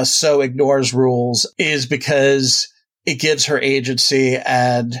Mirka so ignores rules is because it gives her agency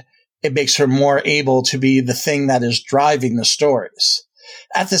and it makes her more able to be the thing that is driving the stories.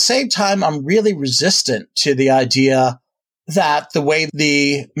 At the same time, I'm really resistant to the idea that the way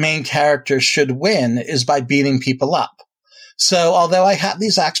the main character should win is by beating people up. So although I have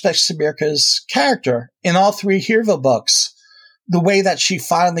these aspects to Mirka's character, in all three Herville books, the way that she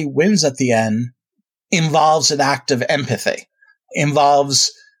finally wins at the end involves an act of empathy,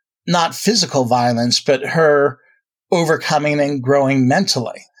 involves not physical violence, but her overcoming and growing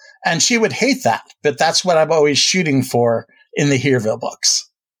mentally. And she would hate that, but that's what I'm always shooting for in the Herville books.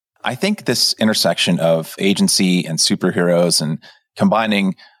 I think this intersection of agency and superheroes and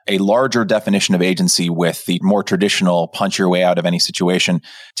combining a larger definition of agency with the more traditional punch your way out of any situation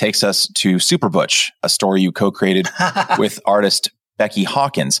takes us to Super Butch, a story you co-created with artist Becky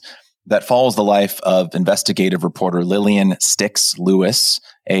Hawkins that follows the life of investigative reporter Lillian Styx Lewis,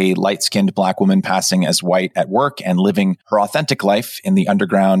 a light-skinned Black woman passing as white at work and living her authentic life in the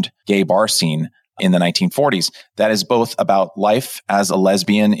underground gay bar scene in the 1940s. That is both about life as a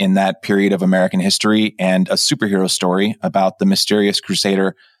lesbian in that period of American history and a superhero story about the mysterious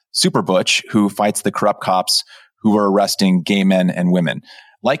crusader Super Butch, who fights the corrupt cops who were arresting gay men and women.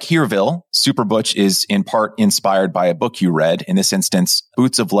 Like Herville, Super Butch is in part inspired by a book you read, in this instance,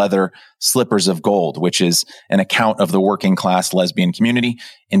 Boots of Leather, Slippers of Gold, which is an account of the working class lesbian community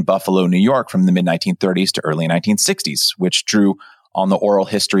in Buffalo, New York from the mid-1930s to early 1960s, which drew on the oral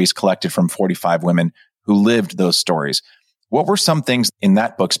histories collected from 45 women who lived those stories. What were some things in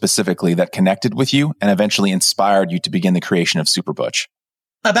that book specifically that connected with you and eventually inspired you to begin the creation of Super Butch?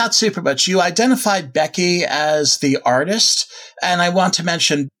 About Super Butch, you identified Becky as the artist, and I want to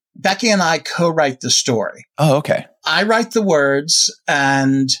mention Becky and I co-write the story. Oh, okay. I write the words,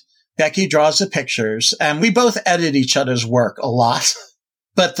 and Becky draws the pictures, and we both edit each other's work a lot.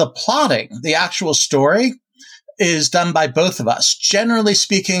 But the plotting, the actual story, is done by both of us, generally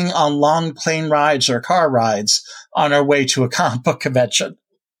speaking on long plane rides or car rides on our way to a comic book convention.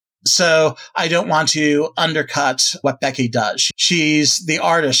 So I don't want to undercut what Becky does. She's the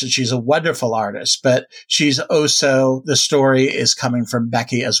artist and she's a wonderful artist, but she's also, the story is coming from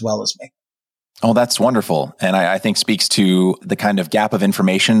Becky as well as me. Oh, that's wonderful. And I think speaks to the kind of gap of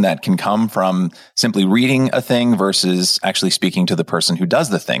information that can come from simply reading a thing versus actually speaking to the person who does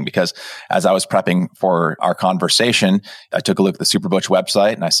the thing. Because as I was prepping for our conversation, I took a look at the Super Butch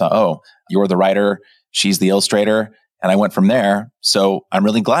website and I saw, oh, you're the writer, she's the illustrator. And I went from there. So I'm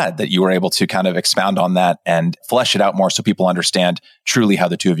really glad that you were able to kind of expound on that and flesh it out more so people understand truly how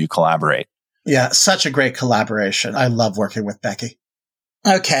the two of you collaborate. Yeah, such a great collaboration. I love working with Becky.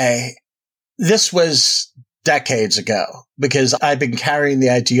 Okay. This was decades ago because I've been carrying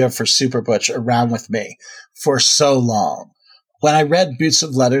the idea for Super Butch around with me for so long. When I read Boots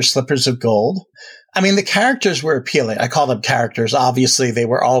of Leather, Slippers of Gold, I mean, the characters were appealing. I call them characters. Obviously, they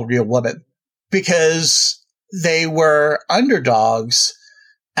were all real women because they were underdogs.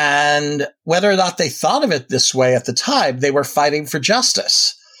 And whether or not they thought of it this way at the time, they were fighting for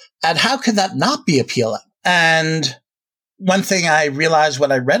justice. And how could that not be appealing? And one thing I realized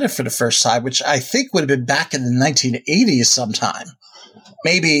when I read it for the first time, which I think would have been back in the 1980s sometime,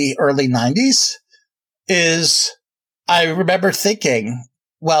 maybe early 90s, is I remember thinking,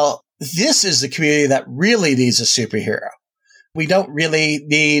 well, this is the community that really needs a superhero. We don't really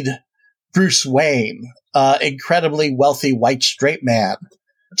need Bruce Wayne, incredibly wealthy white straight man,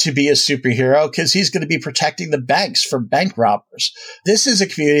 to be a superhero because he's going to be protecting the banks from bank robbers. This is a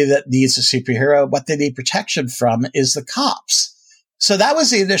community that needs a superhero. What they need protection from is the cops. So that was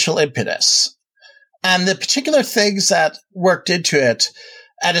the initial impetus. And the particular things that worked into it,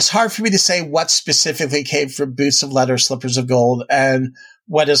 and it's hard for me to say what specifically came from Boots of Leather, Slippers of Gold, and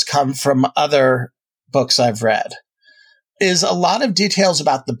what has come from other books I've read, is a lot of details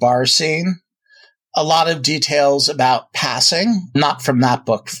about the bar scene, a lot of details about passing, not from that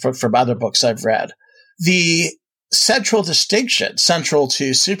book, from other books I've read. The central distinction, central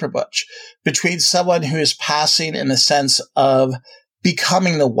to Super Butch, between someone who is passing in the sense of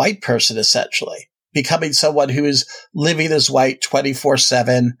becoming the white person, essentially, becoming someone who is living as white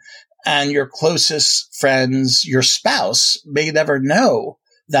 24/7, and your closest friends, your spouse, may never know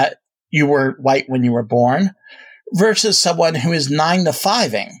that you were white when you were born, versus someone who is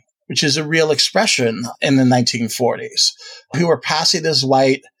 9-to-5ing, which is a real expression in the 1940s, who were passing as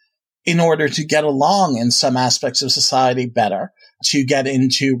white in order to get along in some aspects of society better, to get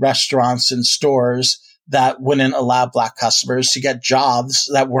into restaurants and stores that wouldn't allow Black customers, to get jobs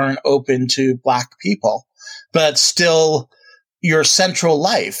that weren't open to Black people. But still, your central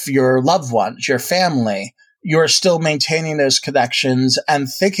life, your loved ones, your family, you're still maintaining those connections and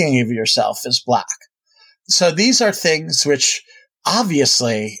thinking of yourself as Black. So these are things which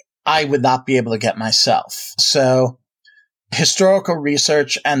obviously I would not be able to get myself. So historical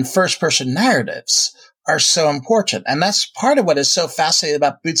research and first-person narratives are so important. And that's part of what is so fascinating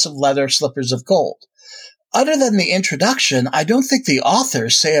about Boots of Leather, Slippers of Gold. Other than the introduction, I don't think the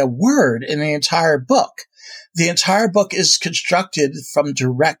authors say a word in the entire book. The entire book is constructed from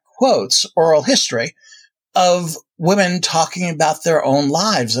direct quotes, oral history, of women talking about their own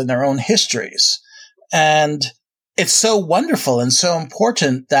lives and their own histories. And it's so wonderful and so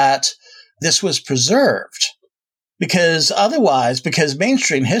important that this was preserved. Because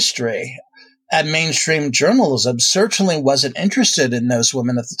mainstream history and mainstream journalism certainly wasn't interested in those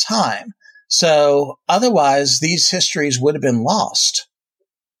women at the time. So otherwise, these histories would have been lost.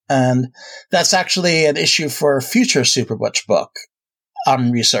 And that's actually an issue for a future Super Butch book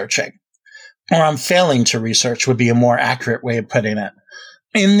I'm researching. Or I'm failing to research would be a more accurate way of putting it.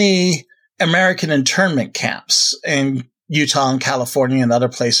 In the American internment camps in Utah and California and other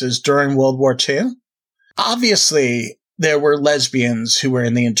places during World War II, obviously there were lesbians who were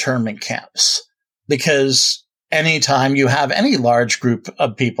in the internment camps, because anytime you have any large group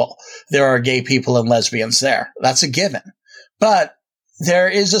of people, there are gay people and lesbians there. That's a given. But there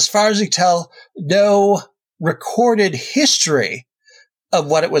is, as far as you tell, no recorded history of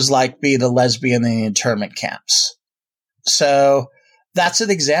what it was like being a lesbian in the internment camps. So that's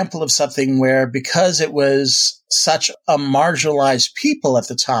an example of something where, because it was such a marginalized people at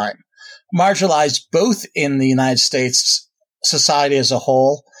the time, marginalized both in the United States society as a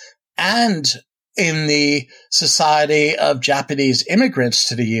whole and in the society of Japanese immigrants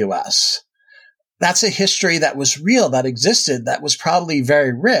to the U.S., that's a history that was real, that existed, that was probably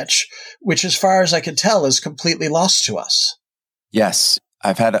very rich, which, as far as I can tell, is completely lost to us. Yes.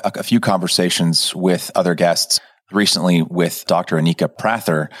 I've had a few conversations with other guests, recently with Dr. Anika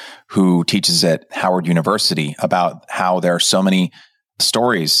Prather, who teaches at Howard University, about how there are so many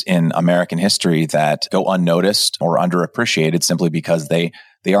stories in American history that go unnoticed or underappreciated simply because they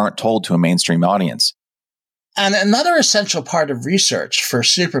aren't told to a mainstream audience. And another essential part of research for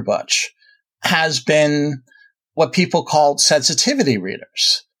Super Butch has been what people called sensitivity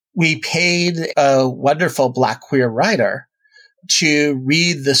readers. We paid a wonderful Black queer writer to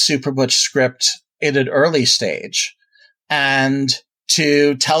read the Super Butch script in an early stage and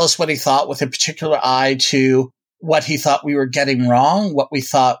to tell us what he thought with a particular eye to what he thought we were getting wrong, what we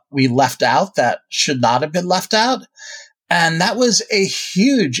thought we left out that should not have been left out. And that was a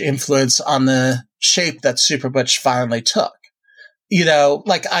huge influence on the shape that Super Butch finally took. You know,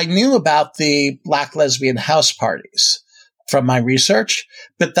 like, I knew about the Black lesbian house parties from my research,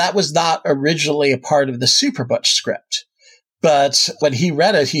 but that was not originally a part of the Super Butch script. But when he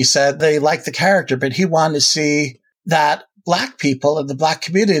read it, he said they liked the character, but he wanted to see that Black people in the Black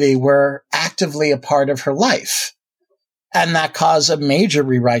community were actively a part of her life. And that caused a major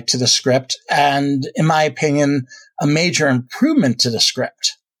rewrite to the script and, in my opinion, a major improvement to the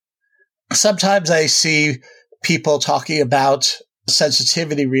script. Sometimes I see people talking about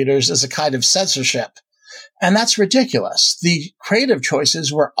sensitivity readers as a kind of censorship, and that's ridiculous. The creative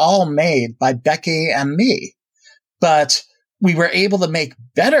choices were all made by Becky and me, but we were able to make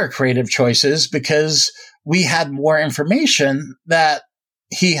better creative choices because we had more information that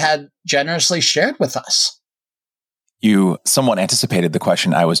he had generously shared with us. You somewhat anticipated the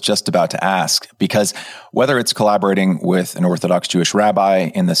question I was just about to ask, because whether it's collaborating with an Orthodox Jewish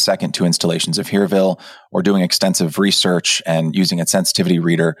rabbi in the second two installations of Hearville, or doing extensive research and using a sensitivity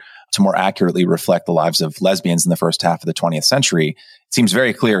reader to more accurately reflect the lives of lesbians in the first half of the 20th century, it seems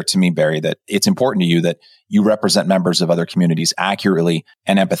very clear to me, Barry, that it's important to you that you represent members of other communities accurately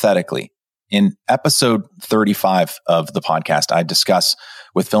and empathetically. In episode 35 of the podcast, I discuss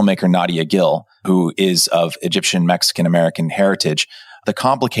with filmmaker Nadia Gill, who is of Egyptian Mexican American heritage, the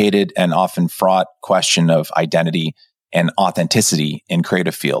complicated and often fraught question of identity and authenticity in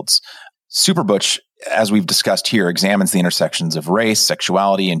creative fields. Super Butch, as we've discussed here, examines the intersections of race,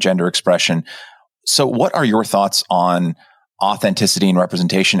 sexuality, and gender expression. So what are your thoughts on authenticity and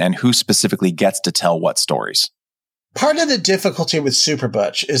representation, and who specifically gets to tell what stories? Part of the difficulty with Super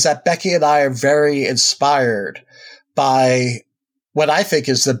Butch is that Becky and I are very inspired by what I think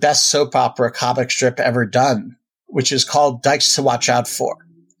is the best soap opera comic strip ever done, which is called Deutsch to Watch Out For.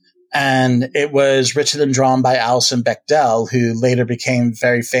 And it was written and drawn by Alison Bechdel, who later became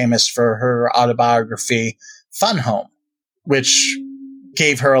very famous for her autobiography, Fun Home, which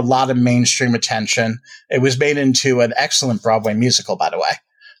gave her a lot of mainstream attention. It was made into an excellent Broadway musical, by the way.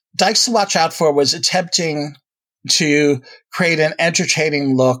 Deutsch to Watch Out For was attempting to create an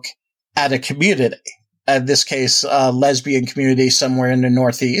entertaining look at a community, in this case, a lesbian community somewhere in the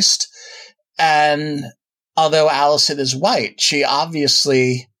Northeast. And although Allison is white, she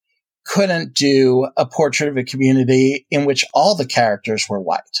obviously couldn't do a portrait of a community in which all the characters were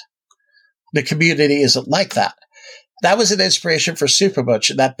white. The community isn't like that. That was an inspiration for Super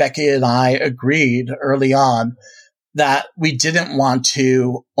Butch, that Becky and I agreed early on that we didn't want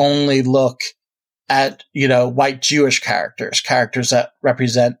to only look at, white Jewish characters that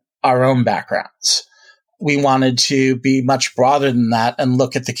represent our own backgrounds. We wanted to be much broader than that and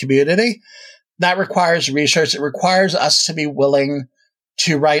look at the community. That requires research. It requires us to be willing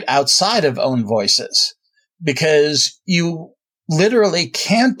to write outside of own voices, because you literally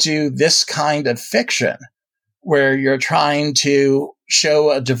can't do this kind of fiction where you're trying to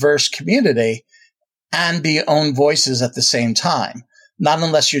show a diverse community and be own voices at the same time, not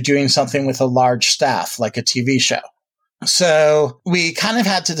unless you're doing something with a large staff like a TV show. So we kind of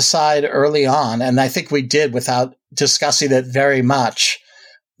had to decide early on, and I think we did without discussing it very much,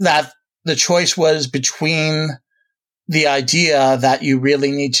 that the choice was between the idea that you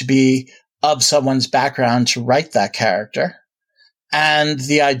really need to be of someone's background to write that character, and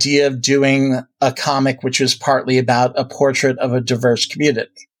the idea of doing a comic which was partly about a portrait of a diverse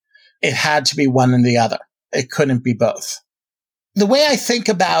community. It had to be one and the other. It couldn't be both. The way I think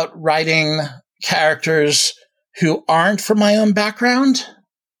about writing characters who aren't from my own background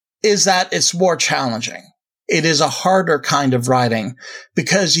is that it's more challenging. It is a harder kind of writing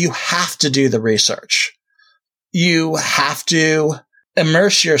because you have to do the research. You have to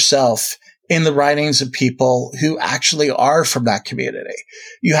immerse yourself in the writings of people who actually are from that community.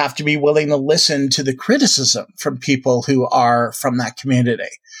 You have to be willing to listen to the criticism from people who are from that community,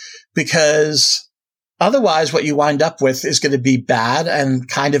 because otherwise what you wind up with is going to be bad and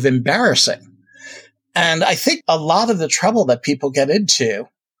kind of embarrassing. And I think a lot of the trouble that people get into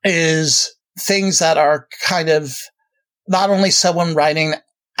is things that are kind of not only someone writing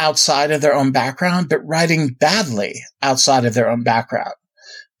outside of their own background, but writing badly outside of their own background.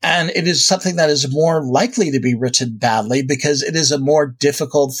 And it is something that is more likely to be written badly because it is a more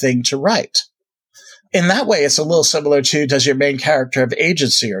difficult thing to write. In that way, it's a little similar to, does your main character have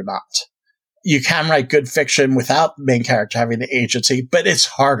agency or not? You can write good fiction without the main character having the agency, but it's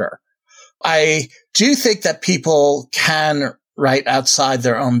harder. I do think that people can write outside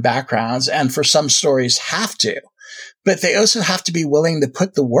their own backgrounds, and for some stories have to, but they also have to be willing to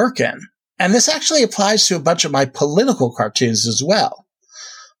put the work in. And this actually applies to a bunch of my political cartoons as well.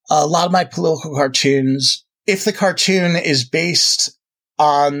 A lot of my political cartoons, if the cartoon is based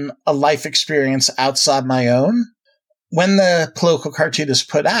on a life experience outside my own, when the political cartoon is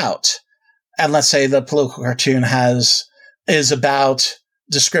put out, and let's say the political cartoon is about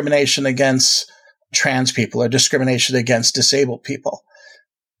discrimination against trans people or discrimination against disabled people,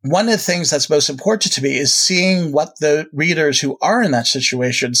 one of the things that's most important to me is seeing what the readers who are in that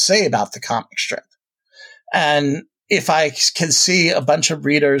situation say about the comic strip. And if I can see a bunch of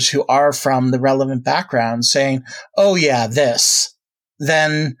readers who are from the relevant background saying, oh yeah, this,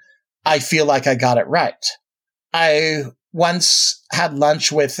 then I feel like I got it right. I once had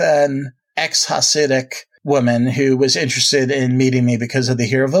lunch with an ex-Hasidic woman who was interested in meeting me because of the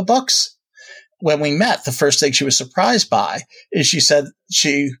Hero books. When we met, the first thing she was surprised by is she said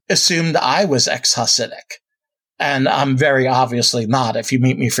she assumed I was ex-Hasidic. And I'm very obviously not if you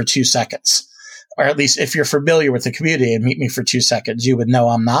meet me for 2 seconds. Or at least if you're familiar with the community and meet me for 2 seconds, you would know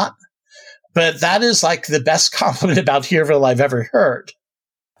I'm not. But that is like the best compliment about Hereville I've ever heard.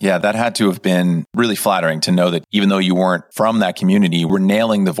 Yeah, that had to have been really flattering to know that even though you weren't from that community, you were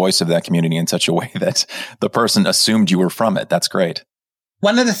nailing the voice of that community in such a way that the person assumed you were from it. That's great.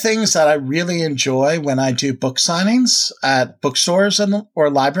 One of the things that I really enjoy when I do book signings at bookstores or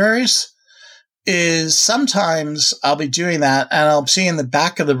libraries is sometimes I'll be doing that and I'll see in the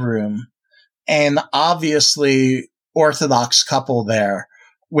back of the room an obviously Orthodox couple there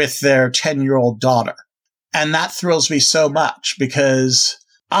with their 10-year-old daughter. And that thrills me so much because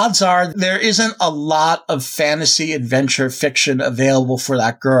odds are there isn't a lot of fantasy adventure fiction available for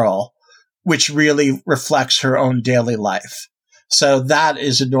that girl, which really reflects her own daily life. So that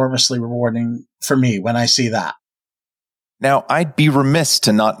is enormously rewarding for me when I see that. Now, I'd be remiss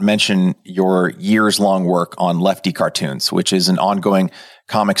to not mention your years-long work on Lefty Cartoons, which is an ongoing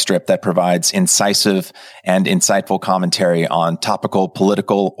comic strip that provides incisive and insightful commentary on topical,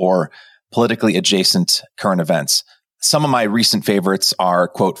 political, or politically adjacent current events. Some of my recent favorites are,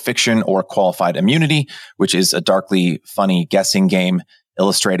 quote, Fiction or Qualified Immunity, which is a darkly funny guessing game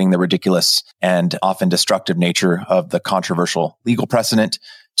illustrating the ridiculous and often destructive nature of the controversial legal precedent,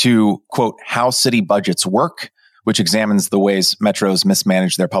 to, quote, How City Budgets Work, which examines the ways metros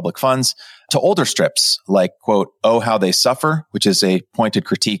mismanage their public funds, to older strips like, quote, Oh, How They Suffer, which is a pointed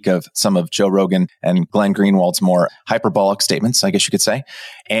critique of some of Joe Rogan and Glenn Greenwald's more hyperbolic statements, I guess you could say,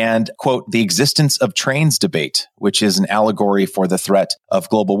 and, quote, The Existence of Trains debate, which is an allegory for the threat of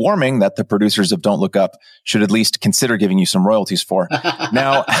global warming that the producers of Don't Look Up should at least consider giving you some royalties for.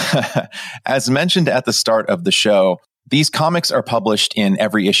 Now, as mentioned at the start of the show, these comics are published in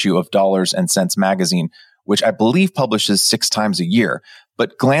every issue of Dollars and Cents magazine, which I believe publishes 6 times a year.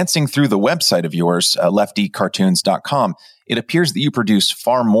 But glancing through the website of yours, leftycartoons.com, it appears that you produce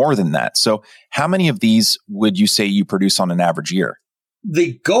far more than that. So how many of these would you say you produce on an average year?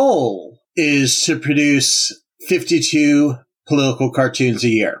 The goal is to produce 52 political cartoons a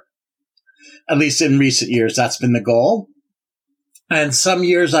year. At least in recent years, that's been the goal. And some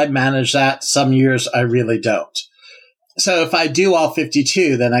years I manage that, some years I really don't. So if I do all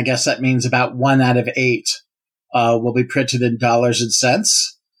 52, then I guess that means about 1 out of 8 will be printed in Dollars and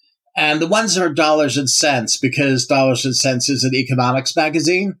Cents. And the ones that are Dollars and Cents, because Dollars and Cents is an economics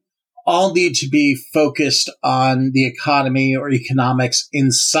magazine, all need to be focused on the economy or economics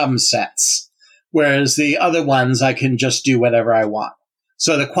in some sense. Whereas the other ones, I can just do whatever I want.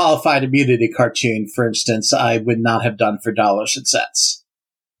 So the qualified immunity cartoon, for instance, I would not have done for Dollars and Cents.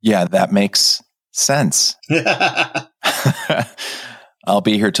 Yeah, that makes sense. I'll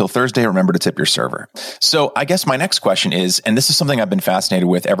be here till Thursday. Remember to tip your server. So I guess my next question is, and this is something I've been fascinated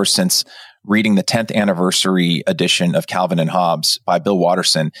with ever since reading the 10th anniversary edition of Calvin and Hobbes by Bill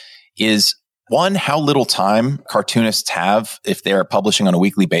Watterson, is one, how little time cartoonists have if they're publishing on a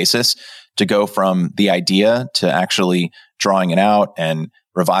weekly basis to go from the idea to actually drawing it out and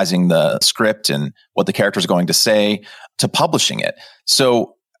revising the script and what the character is going to say to publishing it.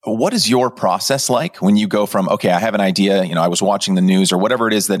 So what is your process like when you go from, okay, I have an idea, I was watching the news or whatever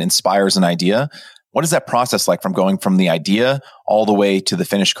it is that inspires an idea. What is that process like from going from the idea all the way to the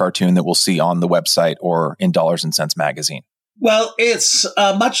finished cartoon that we'll see on the website or in Dollars and Cents magazine? Well, it's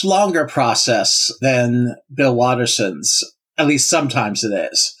a much longer process than Bill Watterson's. At least sometimes it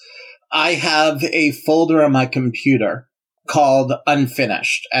is. I have a folder on my computer called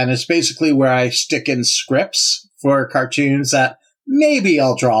Unfinished, and it's basically where I stick in scripts for cartoons that maybe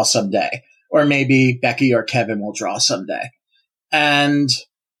I'll draw someday, or maybe Becky or Kevin will draw someday. And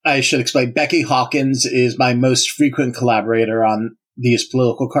I should explain, Becky Hawkins is my most frequent collaborator on these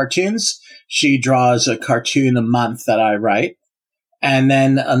political cartoons. She draws a cartoon a month that I write. And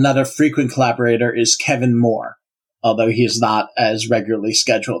then another frequent collaborator is Kevin Moore, although he is not as regularly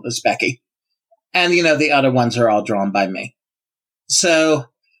scheduled as Becky. And, the other ones are all drawn by me. So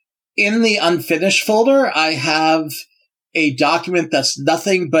in the Unfinished folder, I have a document that's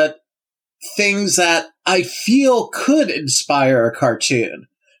nothing but things that I feel could inspire a cartoon,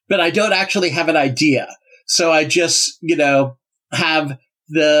 but I don't actually have an idea. So I just, have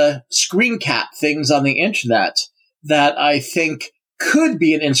the screen cap things on the internet that I think could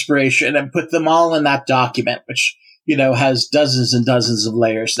be an inspiration and put them all in that document, which, has dozens and dozens of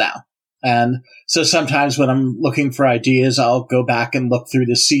layers now. And so sometimes when I'm looking for ideas, I'll go back and look through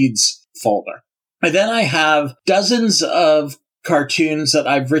the seeds folder. And then I have dozens of cartoons that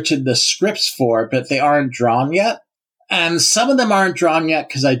I've written the scripts for, but they aren't drawn yet. And some of them aren't drawn yet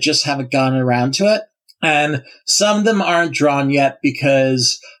because I just haven't gotten around to it. And some of them aren't drawn yet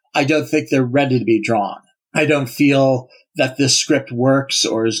because I don't think they're ready to be drawn. I don't feel that this script works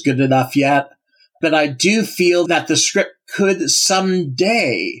or is good enough yet. But I do feel that the script could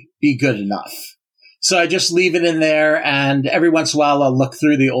someday be good enough. So I just leave it in there, and every once in a while I'll look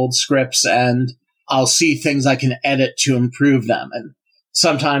through the old scripts and I'll see things I can edit to improve them. And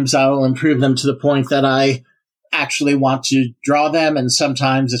sometimes I'll improve them to the point that I actually want to draw them. And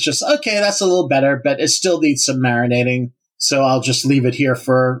sometimes it's just, okay, that's a little better, but it still needs some marinating. So I'll just leave it here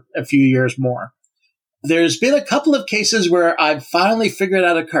for a few years more. There's been a couple of cases where I've finally figured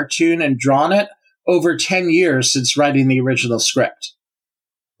out a cartoon and drawn it over 10 years since writing the original script.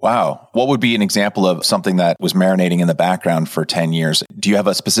 Wow. What would be an example of something that was marinating in the background for 10 years? Do you have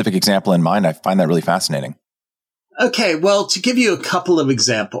a specific example in mind? I find that really fascinating. Okay, well, to give you a couple of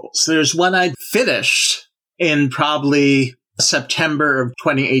examples, there's one I finished in probably September of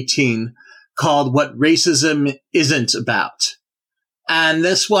 2018 called What Racism Isn't About. And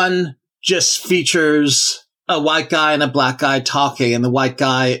this one just features a white guy and a black guy talking, and the white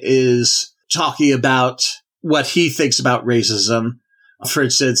guy is talking about what he thinks about racism. For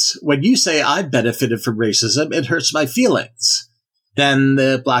instance, when you say I benefited from racism, it hurts my feelings. Then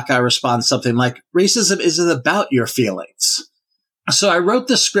the black guy responds something like, racism isn't about your feelings. So I wrote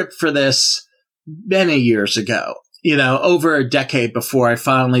the script for this many years ago, over a decade before I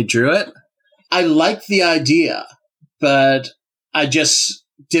finally drew it. I liked the idea, but I just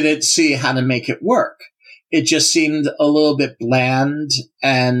didn't see how to make it work. It just seemed a little bit bland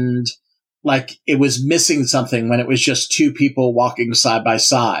and like it was missing something when it was just two people walking side by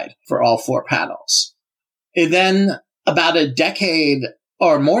side for all 4 panels. And then about a decade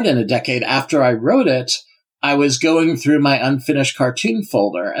or more than a decade after I wrote it, I was going through my unfinished cartoon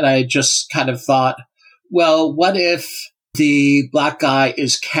folder and I just kind of thought, well, what if the black guy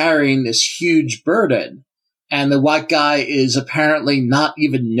is carrying this huge burden and the white guy is apparently not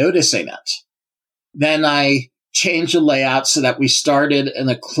even noticing it? Then I changed the layout so that we started in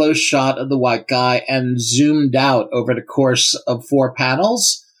a close shot of the white guy and zoomed out over the course of 4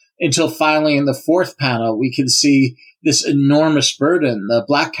 panels until finally in the 4th panel, we can see this enormous burden the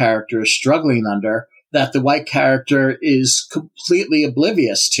black character is struggling under that the white character is completely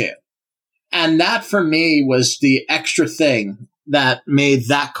oblivious to. And that for me was the extra thing that made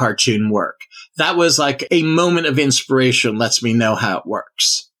that cartoon work. That was like a moment of inspiration, lets me know how it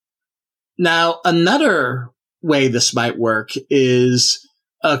works. Now, another way this might work is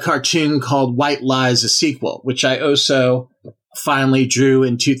a cartoon called White Lies, a Sequel, which I also finally drew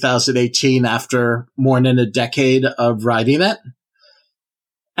in 2018 after more than a decade of writing it.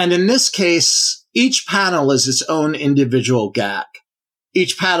 And in this case, each panel is its own individual gag.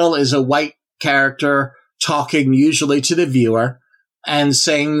 Each panel is a white character talking usually to the viewer and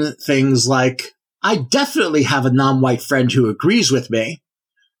saying things like, I definitely have a non-white friend who agrees with me,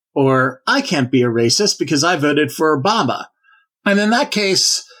 or I can't be a racist because I voted for Obama. And in that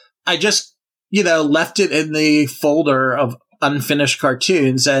case, I just, left it in the folder of unfinished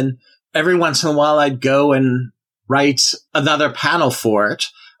cartoons. And every once in a while, I'd go and write another panel for it.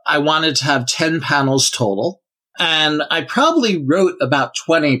 I wanted to have 10 panels total. And I probably wrote about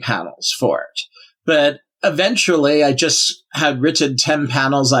 20 panels for it. But eventually, I just had written 10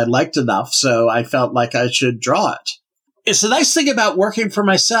 panels I liked enough, so I felt like I should draw it. It's a nice thing about working for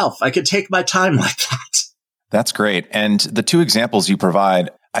myself. I could take my time like that. That's great. And the 2 examples you provide,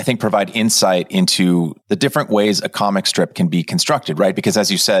 I think, provide insight into the different ways a comic strip can be constructed, right? Because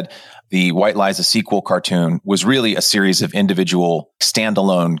as you said, the White Lies, a Sequel cartoon was really a series of individual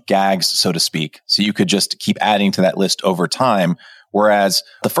standalone gags, so to speak. So you could just keep adding to that list over time. Whereas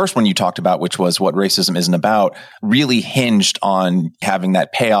the first one you talked about, which was What Racism Isn't About, really hinged on having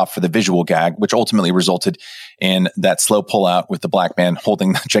that payoff for the visual gag, which ultimately resulted in that slow pullout with the black man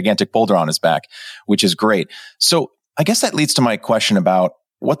holding the gigantic boulder on his back, which is great. So I guess that leads to my question about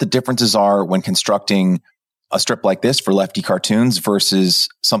what the differences are when constructing a strip like this for lefty cartoons versus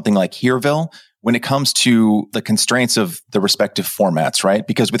something like Hereville when it comes to the constraints of the respective formats, right?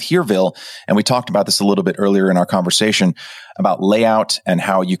 Because with Hereville, and we talked about this a little bit earlier in our conversation about layout and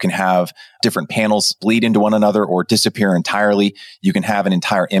how you can have different panels bleed into one another or disappear entirely. You can have an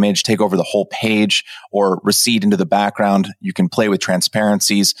entire image take over the whole page or recede into the background. You can play with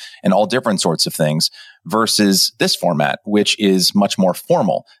transparencies and all different sorts of things versus this format, which is much more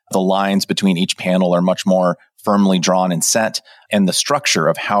formal. The lines between each panel are much more firmly drawn and set, and the structure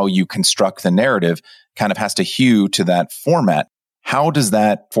of how you construct the narrative kind of has to hew to that format. How does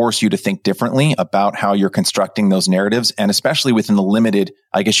that force you to think differently about how you're constructing those narratives, and especially within the limited,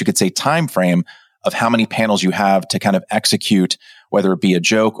 I guess you could say, time frame of how many panels you have to kind of execute, whether it be a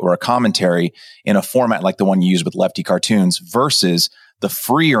joke or a commentary in a format like the one you use with lefty cartoons versus the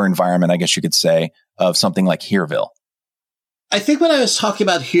freer environment, I guess you could say, of something like Hereville? I think when I was talking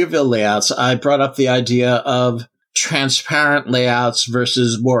about Hereville layouts, I brought up the idea of transparent layouts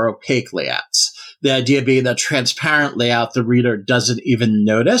versus more opaque layouts. The idea being that transparent layout, the reader doesn't even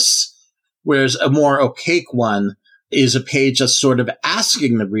notice, whereas a more opaque one is a page that's sort of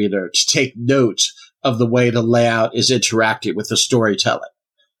asking the reader to take note of the way the layout is interacting with the storytelling.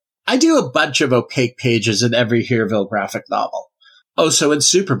 I do a bunch of opaque pages in every Hereville graphic novel, also in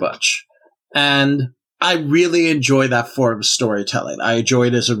Superbutch. And I really enjoy that form of storytelling. I enjoy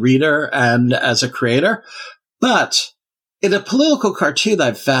it as a reader and as a creator. But in a political cartoon,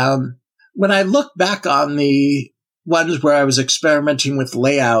 I've found when I look back on the ones where I was experimenting with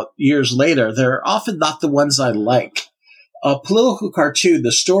layout years later, they're often not the ones I like. A political cartoon,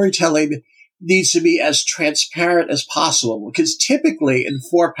 the storytelling needs to be as transparent as possible because typically in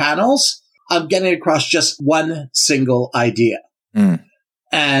 4 panels, I'm getting across just one single idea.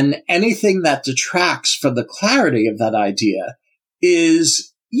 And anything that detracts from the clarity of that idea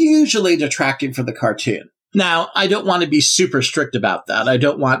is usually detracting from the cartoon. Now, I don't want to be super strict about that. I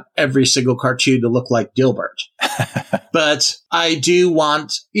don't want every single cartoon to look like Dilbert. But I do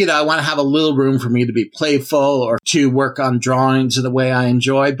want, I want to have a little room for me to be playful or to work on drawings in the way I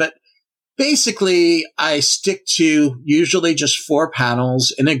enjoy. But basically, I stick to usually just 4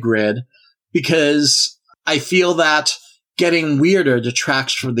 panels in a grid. because I feel that getting weirder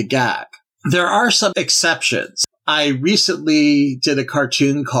detracts from the gag. There are some exceptions. I recently did a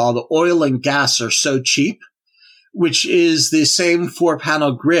cartoon called Oil and Gas Are So Cheap, which is the same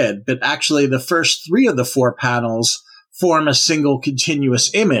 4-panel grid, but actually the first 3 of the 4 panels form a single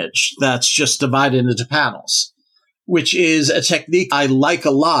continuous image that's just divided into panels, which is a technique I like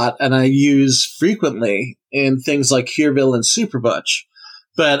a lot and I use frequently in things like Hereville and Super Butch,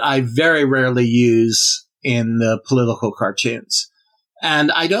 but I very rarely use in the political cartoons.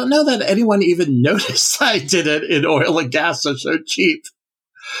 And I don't know that anyone even noticed I did it in Oil and Gas Are So Cheap.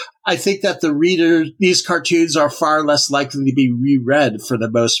 I think that these cartoons are far less likely to be reread for the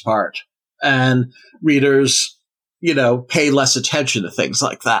most part. And readers, pay less attention to things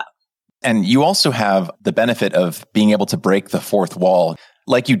like that. And you also have the benefit of being able to break the fourth wall,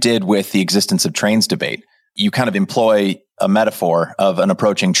 like you did with the existence of trains debate. You kind of employ a metaphor of an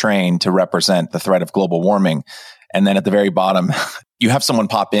approaching train to represent the threat of global warming. And then at the very bottom, you have someone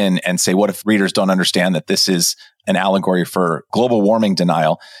pop in and say, what if readers don't understand that this is an allegory for global warming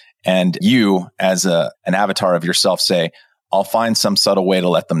denial? And you, as an avatar of yourself, say, I'll find some subtle way to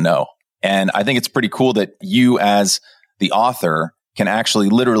let them know. And I think it's pretty cool that you, as the author, can actually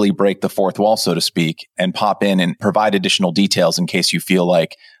literally break the fourth wall, so to speak, and pop in and provide additional details in case you feel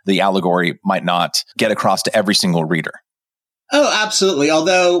like the allegory might not get across to every single reader. Oh, absolutely.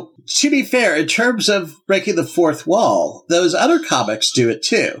 Although, to be fair, in terms of breaking the fourth wall, those other comics do it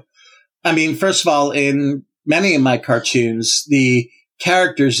too. I mean, first of all, in many of my cartoons, the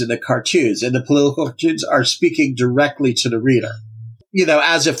characters in the cartoons and the political cartoons are speaking directly to the reader,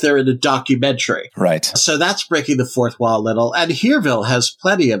 as if they're in a documentary. Right. So that's breaking the fourth wall a little. And Hereville has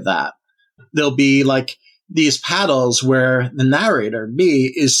plenty of that. There'll be like these panels where the narrator,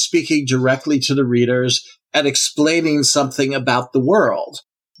 me, is speaking directly to the readers and explaining something about the world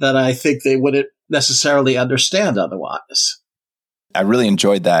that I think they wouldn't necessarily understand otherwise. I really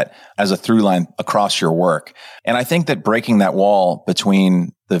enjoyed that as a through line across your work. And I think that breaking that wall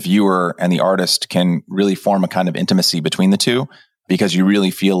between the viewer and the artist can really form a kind of intimacy between the two, because you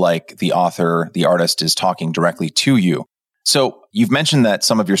really feel like the author, the artist, is talking directly to you. So you've mentioned that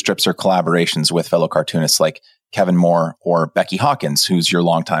some of your strips are collaborations with fellow cartoonists like Kevin Moore or Becky Hawkins, who's your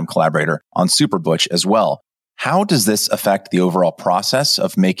longtime collaborator on Super Butch as well. How does this affect the overall process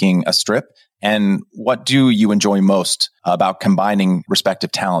of making a strip? And what do you enjoy most about combining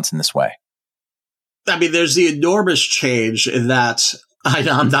respective talents in this way? I mean, there's the enormous change in that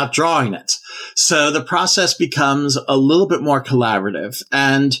I'm not drawing it. So the process becomes a little bit more collaborative.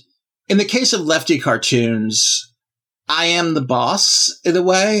 And in the case of Lefty cartoons, I am the boss in a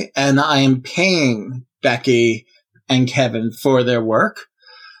way, and I am paying Becky and Kevin for their work.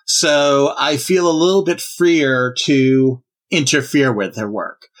 So I feel a little bit freer to interfere with their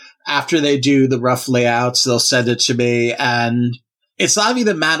work. After they do the rough layouts, they'll send it to me, and it's not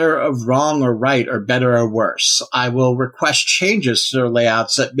even a matter of wrong or right or better or worse. I will request changes to their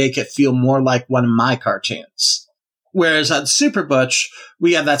layouts that make it feel more like one of my cartoons. Whereas on Super Butch,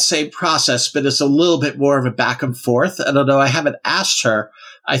 we have that same process, but it's a little bit more of a back and forth. And although I haven't asked her,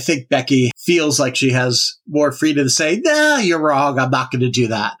 I think Becky feels like she has more freedom to say, nah, you're wrong. I'm not going to do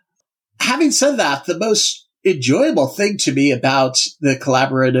that. Having said that, the most enjoyable thing to me about the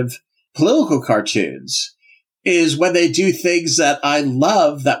collaborative political cartoons is when they do things that I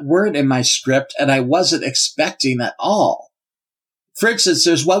love that weren't in my script and I wasn't expecting at all. For instance,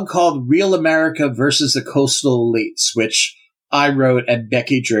 there's one called Real America versus the Coastal Elites, which I wrote and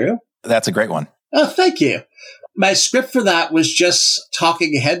Becky drew. That's a great one. Oh, thank you. My script for that was just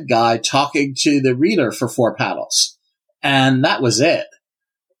talking head guy talking to the reader for 4 panels. And that was it.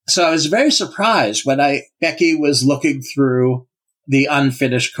 So I was very surprised when Becky was looking through the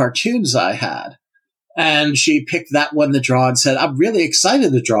unfinished cartoons I had. And she picked that one to draw and said, I'm really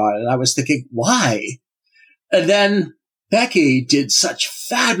excited to draw it. And I was thinking, why? And then Becky did such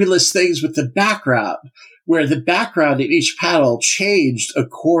fabulous things with the background, where the background in each panel changed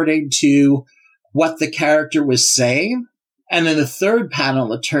according to what the character was saying. And in the third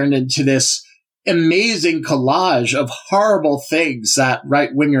panel, it turned into this amazing collage of horrible things that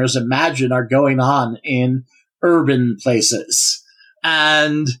right-wingers imagine are going on in urban places.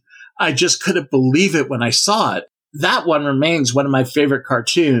 And I just couldn't believe it when I saw it. That one remains one of my favorite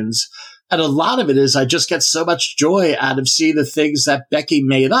cartoons. And a lot of it is I just get so much joy out of seeing the things that Becky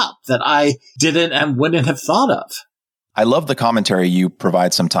made up that I didn't and wouldn't have thought of. I love the commentary you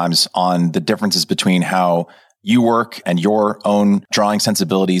provide sometimes on the differences between how you work and your own drawing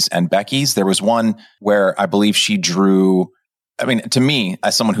sensibilities and Becky's. There was one where I believe she drew I mean, to me,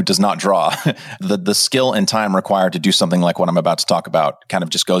 as someone who does not draw, the skill and time required to do something like what I'm about to talk about kind of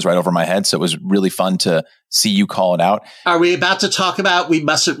just goes right over my head. So it was really fun to see you call it out. Are we about to talk about We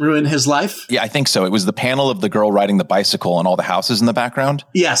Mustn't Ruin His Life? Yeah, I think so. It was the panel of the girl riding the bicycle and all the houses in the background.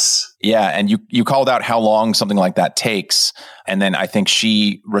 Yes. Yeah. And you called out how long something like that takes. And then I think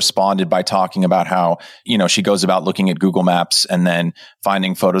she responded by talking about how, she goes about looking at Google Maps and then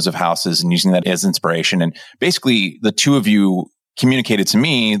finding photos of houses and using that as inspiration. And basically the two of you communicated to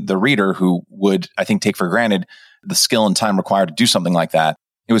me, the reader, who would, I think, take for granted the skill and time required to do something like that.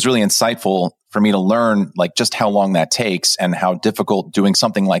 It was really insightful for me to learn like just how long that takes and how difficult doing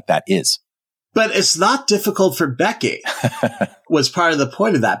something like that is. But it's not difficult for Becky, was part of the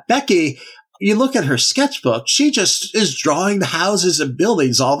point of that. Becky, you look at her sketchbook, she just is drawing the houses and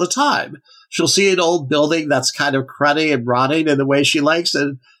buildings all the time. She'll see an old building that's kind of cruddy and rotting in the way she likes,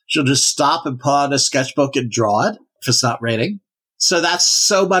 and she'll just stop and pull out a sketchbook and draw it if it's not raining. So that's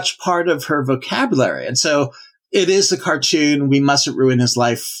so much part of her vocabulary. And so it is the cartoon We Mustn't Ruin His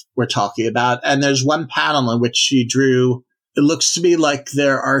Life we're talking about. And there's one panel in which she drew, it looks to me like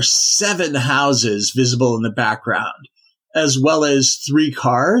there are 7 houses visible in the background, as well as 3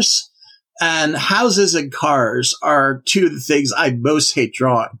 cars. And houses and cars are 2 of the things I most hate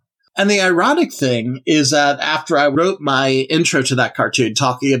drawing. And the ironic thing is that after I wrote my intro to that cartoon,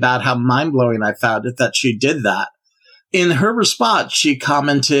 talking about how mind-blowing I found it that she did that, in her response, she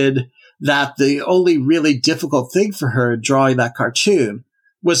commented that the only really difficult thing for her drawing that cartoon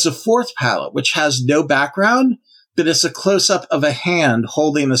was the 4th palette, which has no background, but it's a close-up of a hand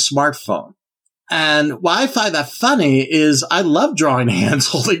holding a smartphone. And why I find that funny is I love drawing hands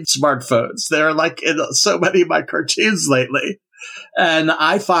holding smartphones. They're like in so many of my cartoons lately. And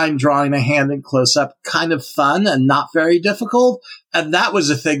I find drawing a hand in close-up kind of fun and not very difficult. And that was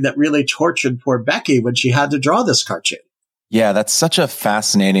a thing that really tortured poor Becky when she had to draw this cartoon. Yeah, that's such a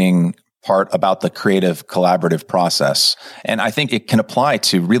fascinating part about the creative collaborative process. And I think it can apply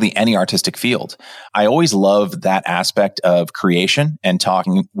to really any artistic field. I always love that aspect of creation and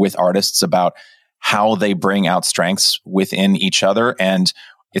talking with artists about how they bring out strengths within each other. And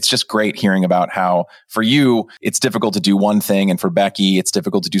it's just great hearing about how for you, it's difficult to do one thing. And for Becky, it's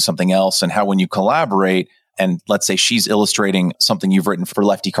difficult to do something else. And how when you collaborate, and let's say she's illustrating something you've written for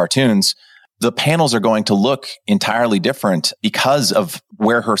Lefty Cartoons, the panels are going to look entirely different because of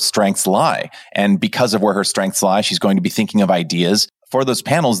where her strengths lie. And because of where her strengths lie, she's going to be thinking of ideas for those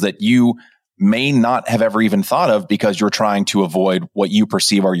panels that you may not have ever even thought of because you're trying to avoid what you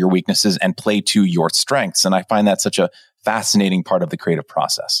perceive are your weaknesses and play to your strengths. And I find that such a fascinating part of the creative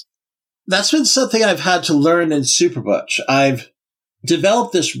process. That's been something I've had to learn in Super Butch. I've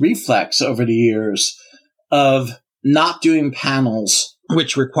developed this reflex over the years of not doing panels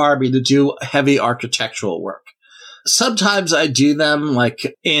which require me to do heavy architectural work. Sometimes I do them,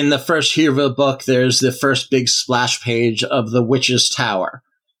 like in the first Hereville book, there's the first big splash page of the Witch's Tower.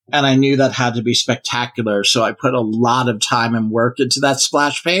 And I knew that had to be spectacular, so I put a lot of time and work into that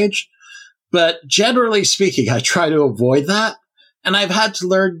splash page. But generally speaking, I try to avoid that. And I've had to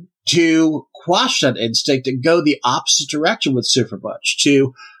learn to quash that instinct and go the opposite direction with Super Butch,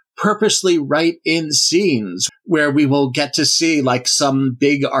 to purposely write in scenes where we will get to see like some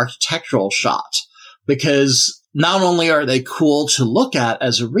big architectural shot. Because not only are they cool to look at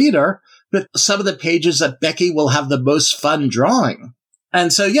as a reader, but some of the pages that Becky will have the most fun drawing.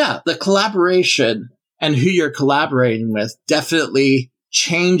 And so, yeah, the collaboration and who you're collaborating with definitely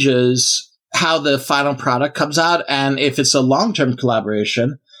changes how the final product comes out. And if it's a long-term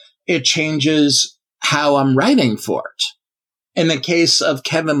collaboration, it changes how I'm writing for it. In the case of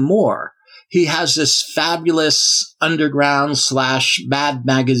Kevin Moore, he has this fabulous underground / Mad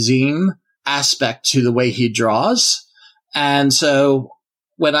Magazine aspect to the way he draws. And so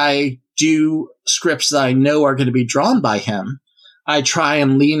when I do scripts that I know are going to be drawn by him, I try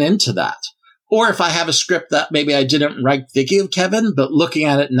and lean into that. Or if I have a script that maybe I didn't write thinking of Kevin, but looking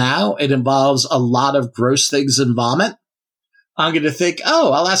at it now, it involves a lot of gross things and vomit, I'm going to think,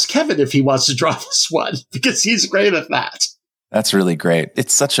 oh, I'll ask Kevin if he wants to draw this one, because he's great at that. That's really great.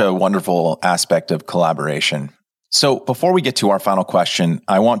 It's such a wonderful aspect of collaboration. So before we get to our final question,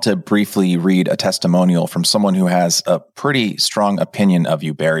 I want to briefly read a testimonial from someone who has a pretty strong opinion of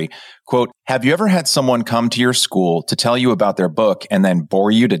you, Barry. Quote, "Have you ever had someone come to your school to tell you about their book and then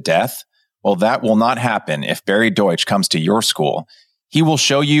bore you to death? Well, that will not happen if Barry Deutsch comes to your school. He will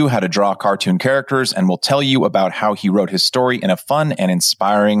show you how to draw cartoon characters and will tell you about how he wrote his story in a fun and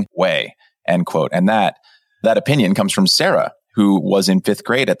inspiring way." End quote. And that opinion comes from Sarah, who was in 5th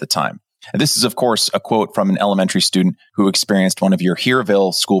grade at the time. This is, of course, a quote from an elementary student who experienced one of your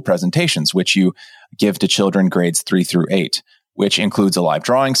Hereville school presentations, which you give to children grades 3 through 8. which includes a live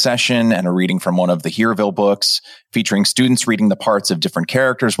drawing session and a reading from one of the Hearville books, featuring students reading the parts of different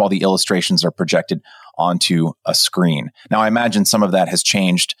characters while the illustrations are projected onto a screen. Now, I imagine some of that has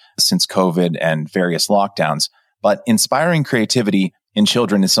changed since COVID and various lockdowns, but inspiring creativity in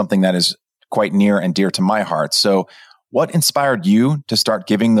children is something that is quite near and dear to my heart. So what inspired you to start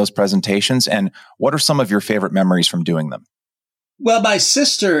giving those presentations, and what are some of your favorite memories from doing them? Well, my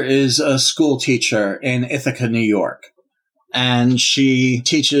sister is a school teacher in Ithaca, New York, and she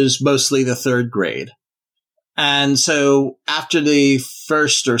teaches mostly the third grade. And so after the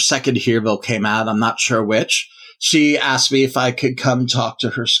first or second Hearville came out, I'm not sure which, she asked me if I could come talk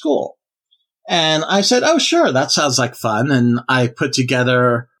to her school. And I said, oh, sure, that sounds like fun. And I put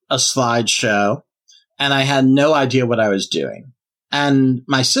together a slideshow, and I had no idea what I was doing. And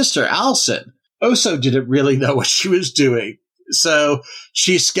my sister, Allison, also didn't really know what she was doing. So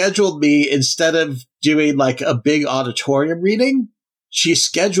she scheduled me, instead of doing like a big auditorium reading, she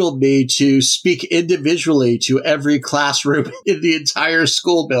scheduled me to speak individually to every classroom in the entire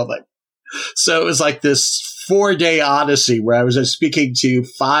school building. So it was like this 4-day odyssey where I was speaking to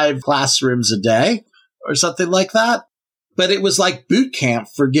 5 classrooms a day or something like that. But it was like boot camp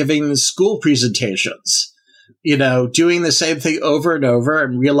for giving school presentations, doing the same thing over and over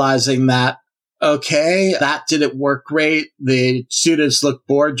and realizing that, okay, that didn't work great. The students looked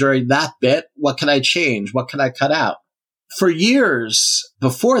bored during that bit. What can I change? What can I cut out? For years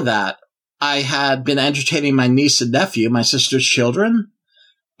before that, I had been entertaining my niece and nephew, my sister's children.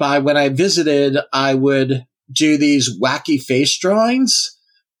 By when I visited, I would do these wacky face drawings,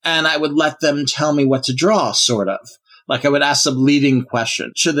 and I would let them tell me what to draw, sort of. Like I would ask them leading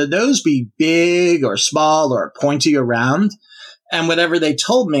questions. Should the nose be big or small or pointy or round? And whatever they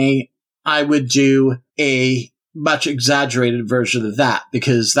told me, I would do a much exaggerated version of that,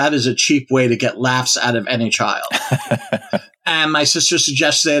 because that is a cheap way to get laughs out of any child. And my sister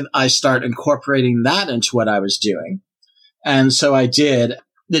suggested I start incorporating that into what I was doing. And so I did.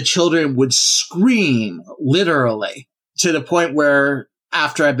 The children would scream, literally, to the point where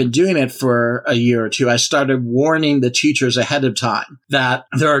after I've been doing it for a year or two, I started warning the teachers ahead of time that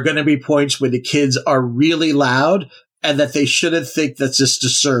there are going to be points where the kids are really loud and that they shouldn't think that this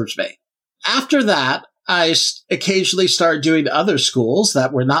disturbs me. After that, I occasionally started doing other schools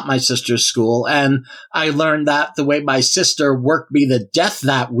that were not my sister's school, and I learned that the way my sister worked me to death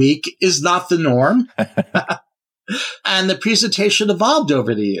that week is not the norm. And the presentation evolved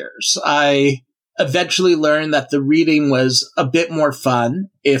over the years. I eventually learned that the reading was a bit more fun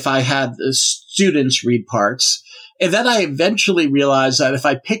if I had the students read parts. And then I eventually realized that if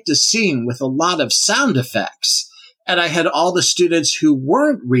I picked a scene with a lot of sound effects and I had all the students who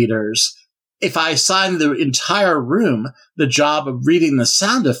weren't readers, if I assigned the entire room the job of reading the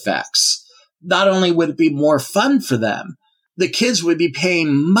sound effects, not only would it be more fun for them, the kids would be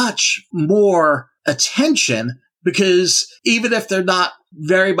paying much more attention, because even if they're not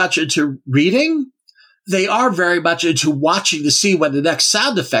very much into reading, they are very much into watching to see when the next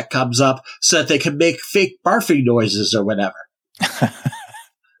sound effect comes up so that they can make fake barfing noises or whatever.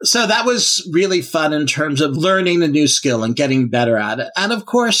 So that was really fun in terms of learning a new skill and getting better at it. And of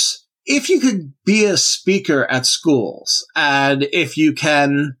course, if you could be a speaker at schools and if you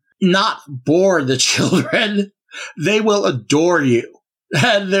can not bore the children, they will adore you.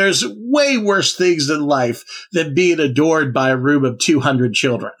 And there's way worse things in life than being adored by a room of 200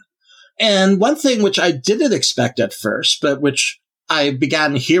 children. And one thing which I didn't expect at first, but which I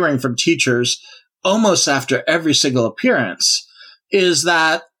began hearing from teachers almost after every single appearance, is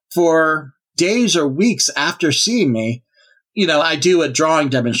that for days or weeks after seeing me, I do a drawing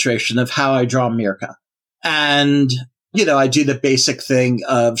demonstration of how I draw Mirka. And, I do the basic thing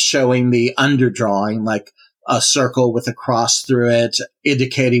of showing the underdrawing, like a circle with a cross through it,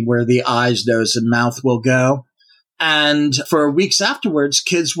 indicating where the eyes, nose, and mouth will go. And for weeks afterwards,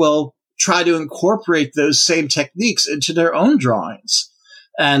 kids will try to incorporate those same techniques into their own drawings.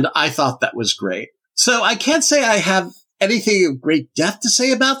 And I thought that was great. So I can't say I have anything of great depth to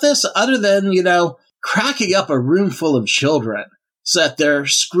say about this other than, cracking up a room full of children so that they're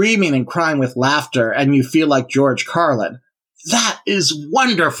screaming and crying with laughter and you feel like George Carlin. That is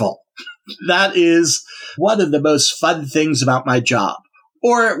wonderful. That is one of the most fun things about my job,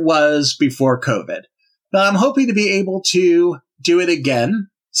 or it was before COVID. But I'm hoping to be able to do it again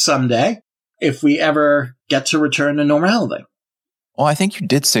someday if we ever get to return to normality. Well, I think you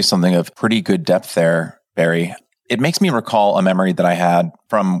did say something of pretty good depth there, Barry. It makes me recall a memory that I had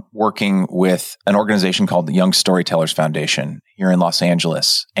from working with an organization called the Young Storytellers Foundation here in Los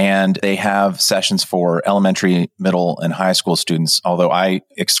Angeles. And they have sessions for elementary, middle, and high school students, although I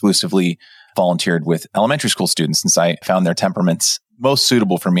exclusively volunteered with elementary school students since I found their temperaments most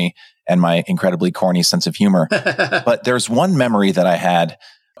suitable for me and my incredibly corny sense of humor. But there's one memory that I had,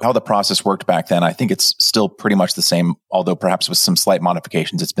 how the process worked back then. I think it's still pretty much the same, although perhaps with some slight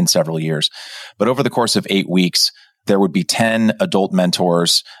modifications. It's been several years. But over the course of 8 weeks, there would be 10 adult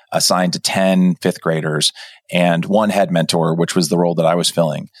mentors assigned to 10 fifth graders and one head mentor, which was the role that I was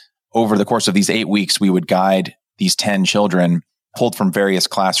filling. Over the course of these 8 weeks, we would guide these 10 children pulled from various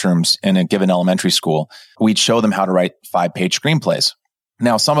classrooms in a given elementary school. We'd show them how to write 5-page screenplays.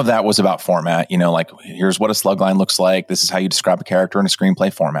 Now, some of that was about format, like here's what a slug line looks like. This is how you describe a character in a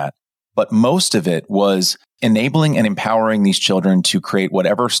screenplay format. But most of it was enabling and empowering these children to create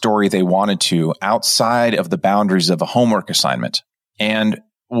whatever story they wanted to outside of the boundaries of a homework assignment. And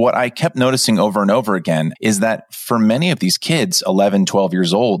what I kept noticing over and over again is that for many of these kids, 11, 12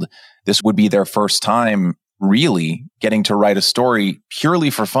 years old, this would be their first time really getting to write a story purely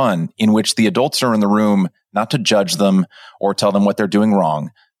for fun, in which the adults are in the room not to judge them or tell them what they're doing wrong,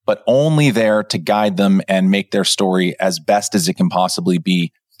 but only there to guide them and make their story as best as it can possibly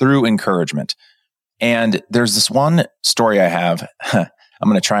be through encouragement. And there's this one story I have. I'm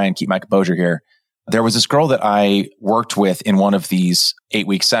going to try and keep my composure here. There was this girl that I worked with in one of these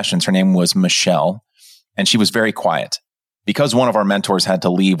 8-week sessions. Her name was Michelle, and she was very quiet. Because one of our mentors had to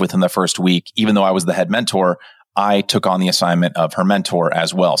leave within the first week, even though I was the head mentor, I took on the assignment of her mentor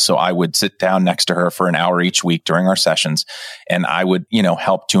as well. So I would sit down next to her for an hour each week during our sessions, and I would,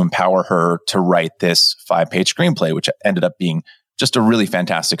 help to empower her to write this 5-page screenplay, which ended up being just a really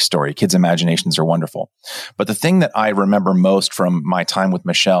fantastic story. Kids' imaginations are wonderful. But the thing that I remember most from my time with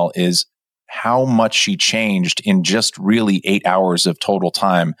Michelle is how much she changed in just really 8 hours of total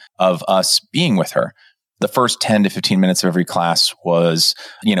time of us being with her. The first 10 to 15 minutes of every class was,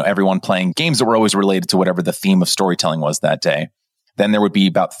 everyone playing games that were always related to whatever the theme of storytelling was that day. Then there would be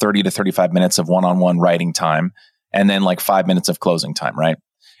about 30 to 35 minutes of one-on-one writing time, and then like 5 minutes of closing time, right?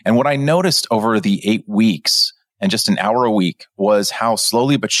 And what I noticed over the 8 weeks and just an hour a week was how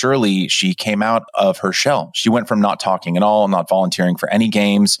slowly but surely she came out of her shell. She went from not talking at all, not volunteering for any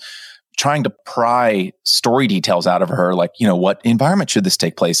games, trying to pry story details out of her, like, what environment should this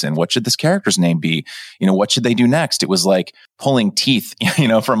take place in? What should this character's name be? What should they do next? It was like pulling teeth,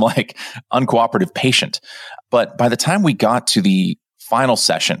 from like uncooperative patient. But by the time we got to the final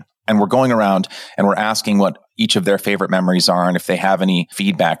session and we're going around and we're asking what each of their favorite memories are and if they have any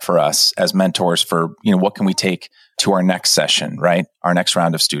feedback for us as mentors for, what can we take to our next session, right? Our next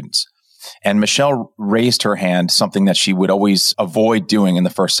round of students. And Michelle raised her hand, something that she would always avoid doing in the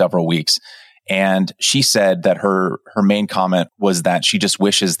first several weeks. And she said that her main comment was that she just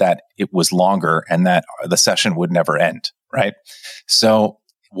wishes that it was longer and that the session would never end, right? So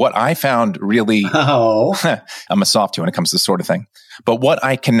what I found really, I'm a softie when it comes to this sort of thing. But what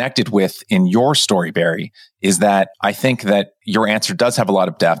I connected with in your story, Barry, is that I think that your answer does have a lot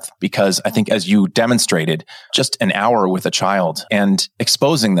of depth, because I think as you demonstrated, just an hour with a child and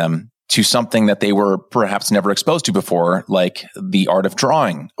exposing them to something that they were perhaps never exposed to before, like the art of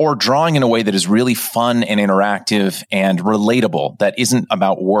drawing, or drawing in a way that is really fun and interactive and relatable, that isn't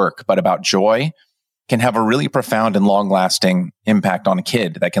about work, but about joy, can have a really profound and long-lasting impact on a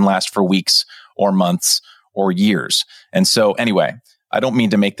kid that can last for weeks or months or years. And so anyway, I don't mean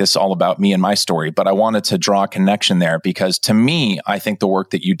to make this all about me and my story, but I wanted to draw a connection there, because to me, I think the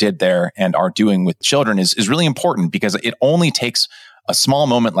work that you did there and are doing with children is really important, because it only takes a small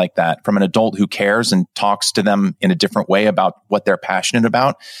moment like that from an adult who cares and talks to them in a different way about what they're passionate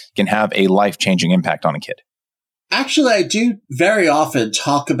about can have a life-changing impact on a kid. Actually, I do very often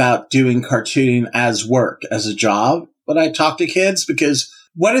talk about doing cartooning as work, as a job, when I talk to kids, because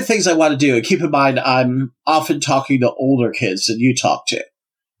one of the things I want to do, and keep in mind, I'm often talking to older kids than you talk to.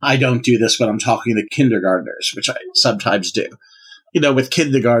 I don't do this when I'm talking to kindergartners, which I sometimes do. With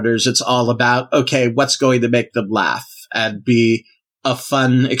kindergartners, it's all about, okay, what's going to make them laugh and be a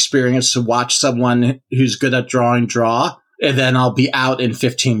fun experience to watch someone who's good at drawing draw, and then I'll be out in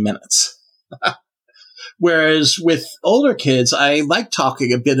 15 minutes. Whereas with older kids, I like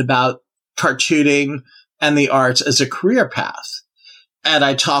talking a bit about cartooning and the arts as a career path. And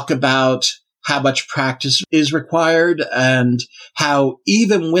I talk about how much practice is required and how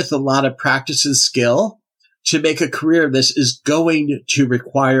even with a lot of practice and skill, to make a career of this is going to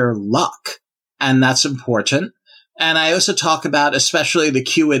require luck. And that's important. And I also talk about, especially the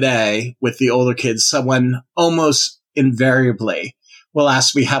Q&A with the older kids, someone almost invariably will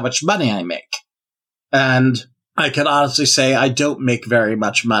ask me how much money I make. And I can honestly say I don't make very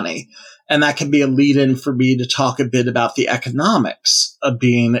much money. And that can be a lead-in for me to talk a bit about the economics of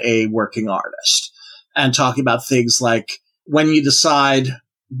being a working artist and talking about things like when you decide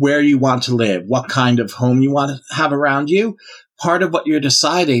where you want to live, what kind of home you want to have around you. Part of what you're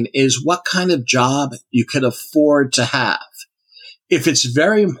deciding is what kind of job you could afford to have. If it's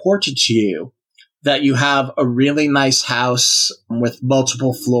very important to you that you have a really nice house with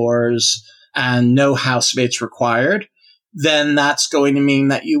multiple floors and no housemates required, then that's going to mean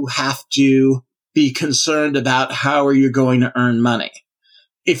that you have to be concerned about how are you going to earn money.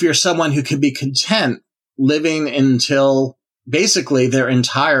 If you're someone who can be content living until basically their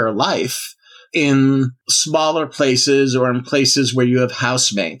entire life in smaller places or in places where you have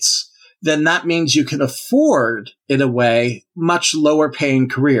housemates, then that means you can afford, in a way, much lower paying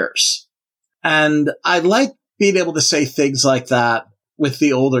careers. And I like being able to say things like that with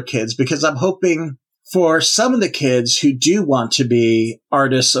the older kids, because I'm hoping for some of the kids who do want to be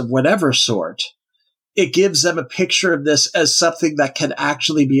artists of whatever sort, it gives them a picture of this as something that can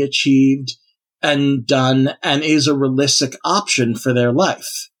actually be achieved and done and is a realistic option for their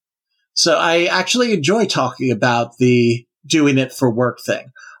life. So I actually enjoy talking about the doing it for work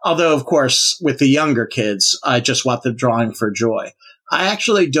thing. Although, of course, with the younger kids, I just want them drawing for joy. I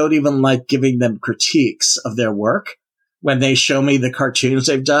actually don't even like giving them critiques of their work. When they show me the cartoons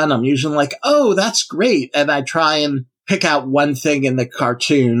they've done, I'm usually like, oh, that's great. And I try and pick out one thing in the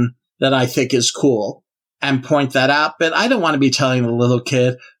cartoon that I think is cool and point that out. But I don't want to be telling the little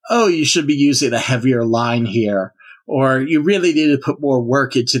kid, oh, you should be using a heavier line here, or you really need to put more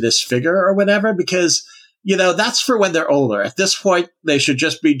work into this figure or whatever, because, you know, that's for when they're older. At this point, they should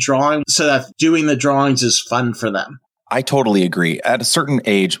just be drawing so that doing the drawings is fun for them. I totally agree. At a certain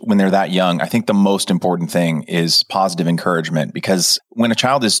age, when they're that young, I think the most important thing is positive encouragement, because when a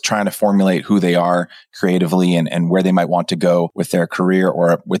child is trying to formulate who they are creatively and where they might want to go with their career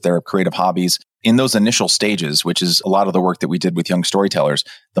or with their creative hobbies, in those initial stages, which is a lot of the work that we did with young storytellers,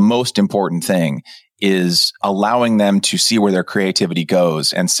 the most important thing is allowing them to see where their creativity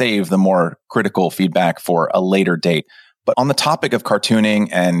goes and save the more critical feedback for a later date. But on the topic of cartooning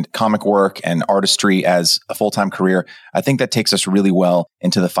and comic work and artistry as a full-time career, I think that takes us really well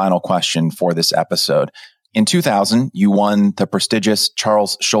into the final question for this episode. In 2000, you won the prestigious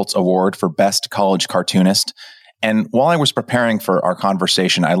Charles Schulz Award for Best College Cartoonist. And while I was preparing for our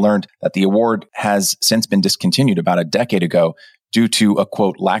conversation, I learned that the award has since been discontinued about a decade ago due to a,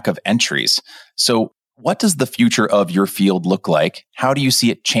 quote, lack of entries. So what does the future of your field look like? How do you see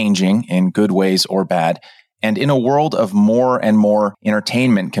it changing in good ways or bad? And in a world of more and more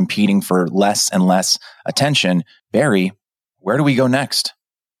entertainment competing for less and less attention, Barry, where do we go next?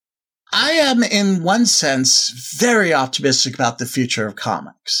 I am, in one sense, very optimistic about the future of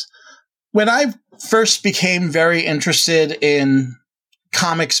comics. When I first became very interested in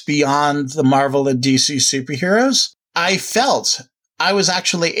comics beyond the Marvel and DC superheroes, I felt I was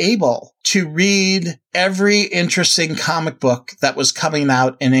actually able to read every interesting comic book that was coming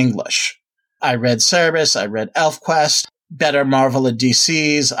out in English. I read Cerebus, I read ElfQuest, better Marvel and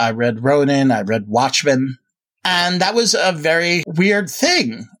DCs, I read Ronin, I read Watchmen. And that was a very weird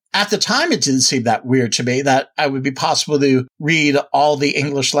thing. At the time, it didn't seem that weird to me that I would be possible to read all the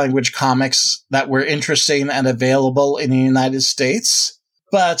English language comics that were interesting and available in the United States.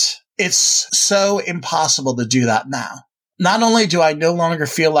 But it's so impossible to do that now. Not only do I no longer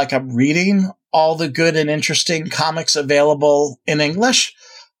feel like I'm reading all the good and interesting comics available in English,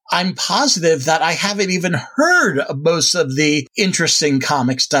 I'm positive that I haven't even heard of most of the interesting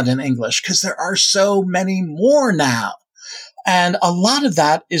comics done in English because there are so many more now. And a lot of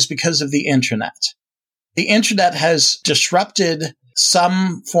that is because of the internet. The internet has disrupted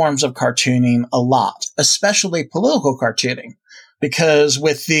some forms of cartooning a lot, especially political cartooning, because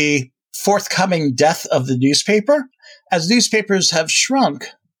with the forthcoming death of the newspaper, as newspapers have shrunk,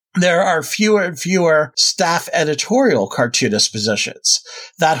 there are fewer and fewer staff editorial cartoonist positions.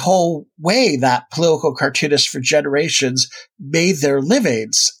 That whole way that political cartoonists for generations made their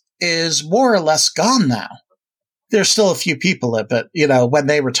livings is more or less gone now. There's still a few people in it, but, when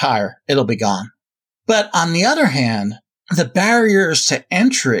they retire, it'll be gone. But on the other hand, the barriers to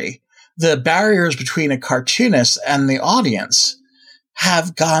entry, the barriers between a cartoonist and the audience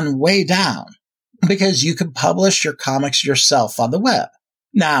have gone way down because you can publish your comics yourself on the web.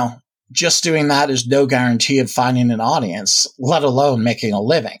 Now, just doing that is no guarantee of finding an audience, let alone making a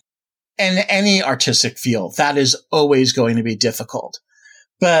living. In any artistic field, that is always going to be difficult.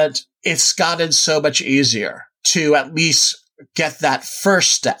 But it's gotten so much easier to at least get that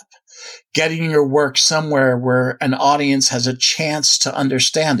first step, getting your work somewhere where an audience has a chance to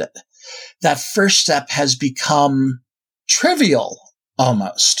understand it. That first step has become trivial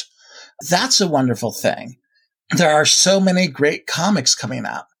almost. That's a wonderful thing. There are so many great comics coming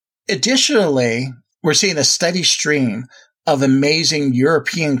out. Additionally, we're seeing a steady stream of amazing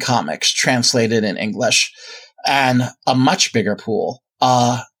European comics translated in English, and a much bigger pool,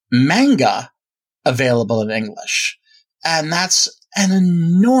 manga available in English. And that's an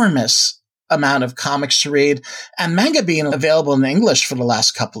enormous amount of comics to read. And manga being available in English for the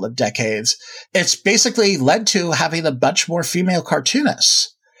last couple of decades, it's basically led to having a bunch more female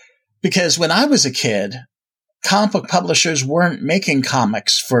cartoonists. Because when I was a kid, comic book publishers weren't making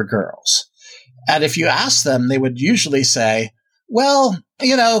comics for girls. And if you ask them, they would usually say, well,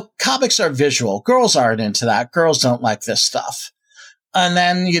 comics are visual. Girls aren't into that. Girls don't like this stuff. And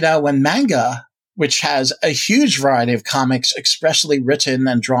then, when manga, which has a huge variety of comics expressly written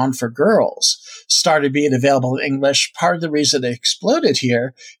and drawn for girls, started being available in English, part of the reason it exploded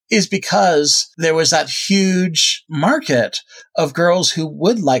here is because there was that huge market of girls who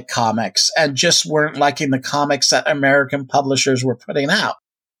would like comics and just weren't liking the comics that American publishers were putting out.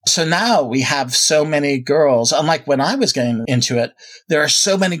 So now we have so many girls, unlike when I was getting into it, there are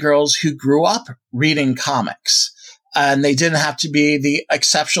so many girls who grew up reading comics. And they didn't have to be the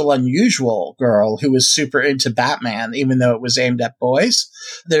exceptional, unusual girl who was super into Batman, even though it was aimed at boys.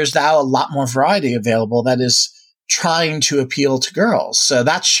 There's now a lot more variety available that is trying to appeal to girls. So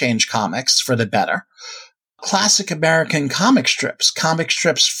that's changed comics for the better. Classic American comic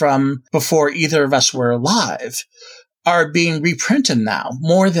strips from before either of us were alive, are being reprinted now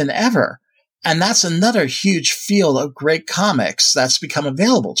more than ever. And that's another huge field of great comics that's become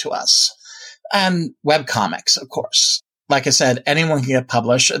available to us. And webcomics, of course. Like I said, anyone can get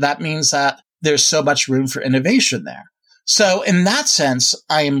published. That means that there's so much room for innovation there. So in that sense,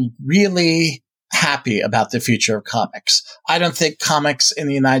 I am really happy about the future of comics. I don't think comics in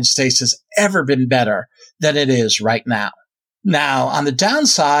the United States has ever been better than it is right now. Now, on the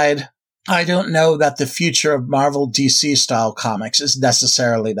downside, I don't know that the future of Marvel DC style comics is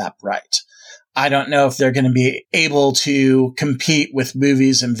necessarily that bright. I don't know if they're going to be able to compete with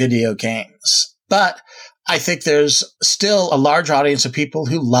movies and video games. But I think there's still a large audience of people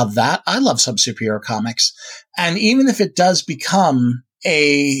who love that. I love some superhero comics. And even if it does become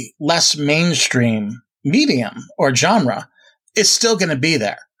a less mainstream medium or genre, it's still going to be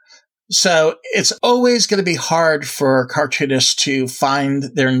there. So it's always going to be hard for cartoonists to find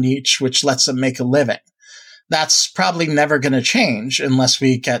their niche, which lets them make a living. That's probably never going to change unless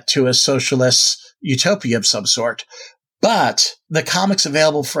we get to a socialist utopia of some sort. But the comics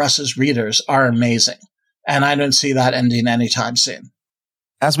available for us as readers are amazing. And I don't see that ending anytime soon.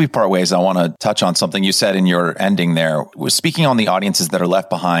 As we part ways, I want to touch on something you said in your ending there. Was speaking on the audiences that are left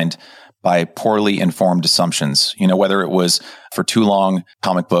behind by poorly informed assumptions, whether it was for too long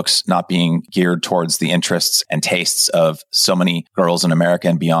comic books not being geared towards the interests and tastes of so many girls in America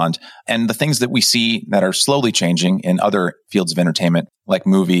and beyond, and the things that we see that are slowly changing in other fields of entertainment, like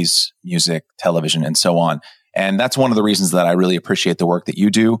movies, music, television, and so on. And that's one of the reasons that I really appreciate the work that you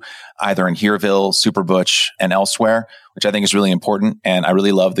do, either in Hereville, Super Butch, and elsewhere, which I think is really important. And I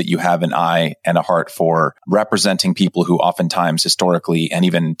really love that you have an eye and a heart for representing people who oftentimes historically and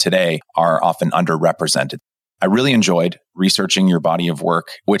even today are often underrepresented. I really enjoyed researching your body of work,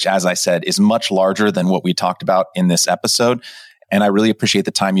 which, as I said, is much larger than what we talked about in this episode. And I really appreciate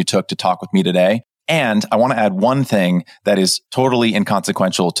the time you took to talk with me today. And I want to add one thing that is totally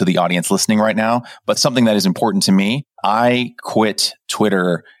inconsequential to the audience listening right now, but something that is important to me. I quit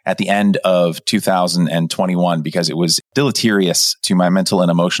Twitter at the end of 2021 because it was deleterious to my mental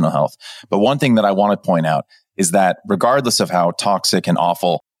and emotional health. But one thing that I want to point out is that regardless of how toxic and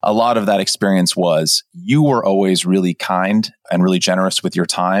awful a lot of that experience was, you were always really kind and really generous with your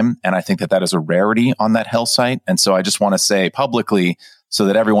time. And I think that that is a rarity on that hell site. And so I just want to say publicly, so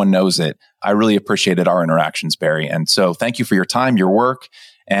that everyone knows it, I really appreciated our interactions, Barry. And so thank you for your time, your work,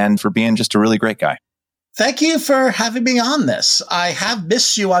 and for being just a really great guy. Thank you for having me on this. I have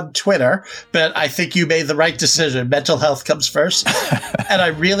missed you on Twitter, but I think you made the right decision. Mental health comes first. And I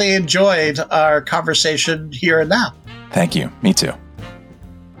really enjoyed our conversation here and now. Thank you. Me too.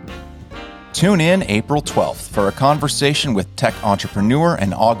 Tune in April 12th for a conversation with tech entrepreneur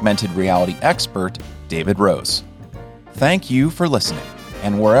and augmented reality expert, David Rose. Thank you for listening.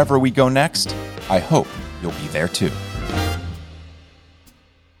 And wherever we go next, I hope you'll be there too.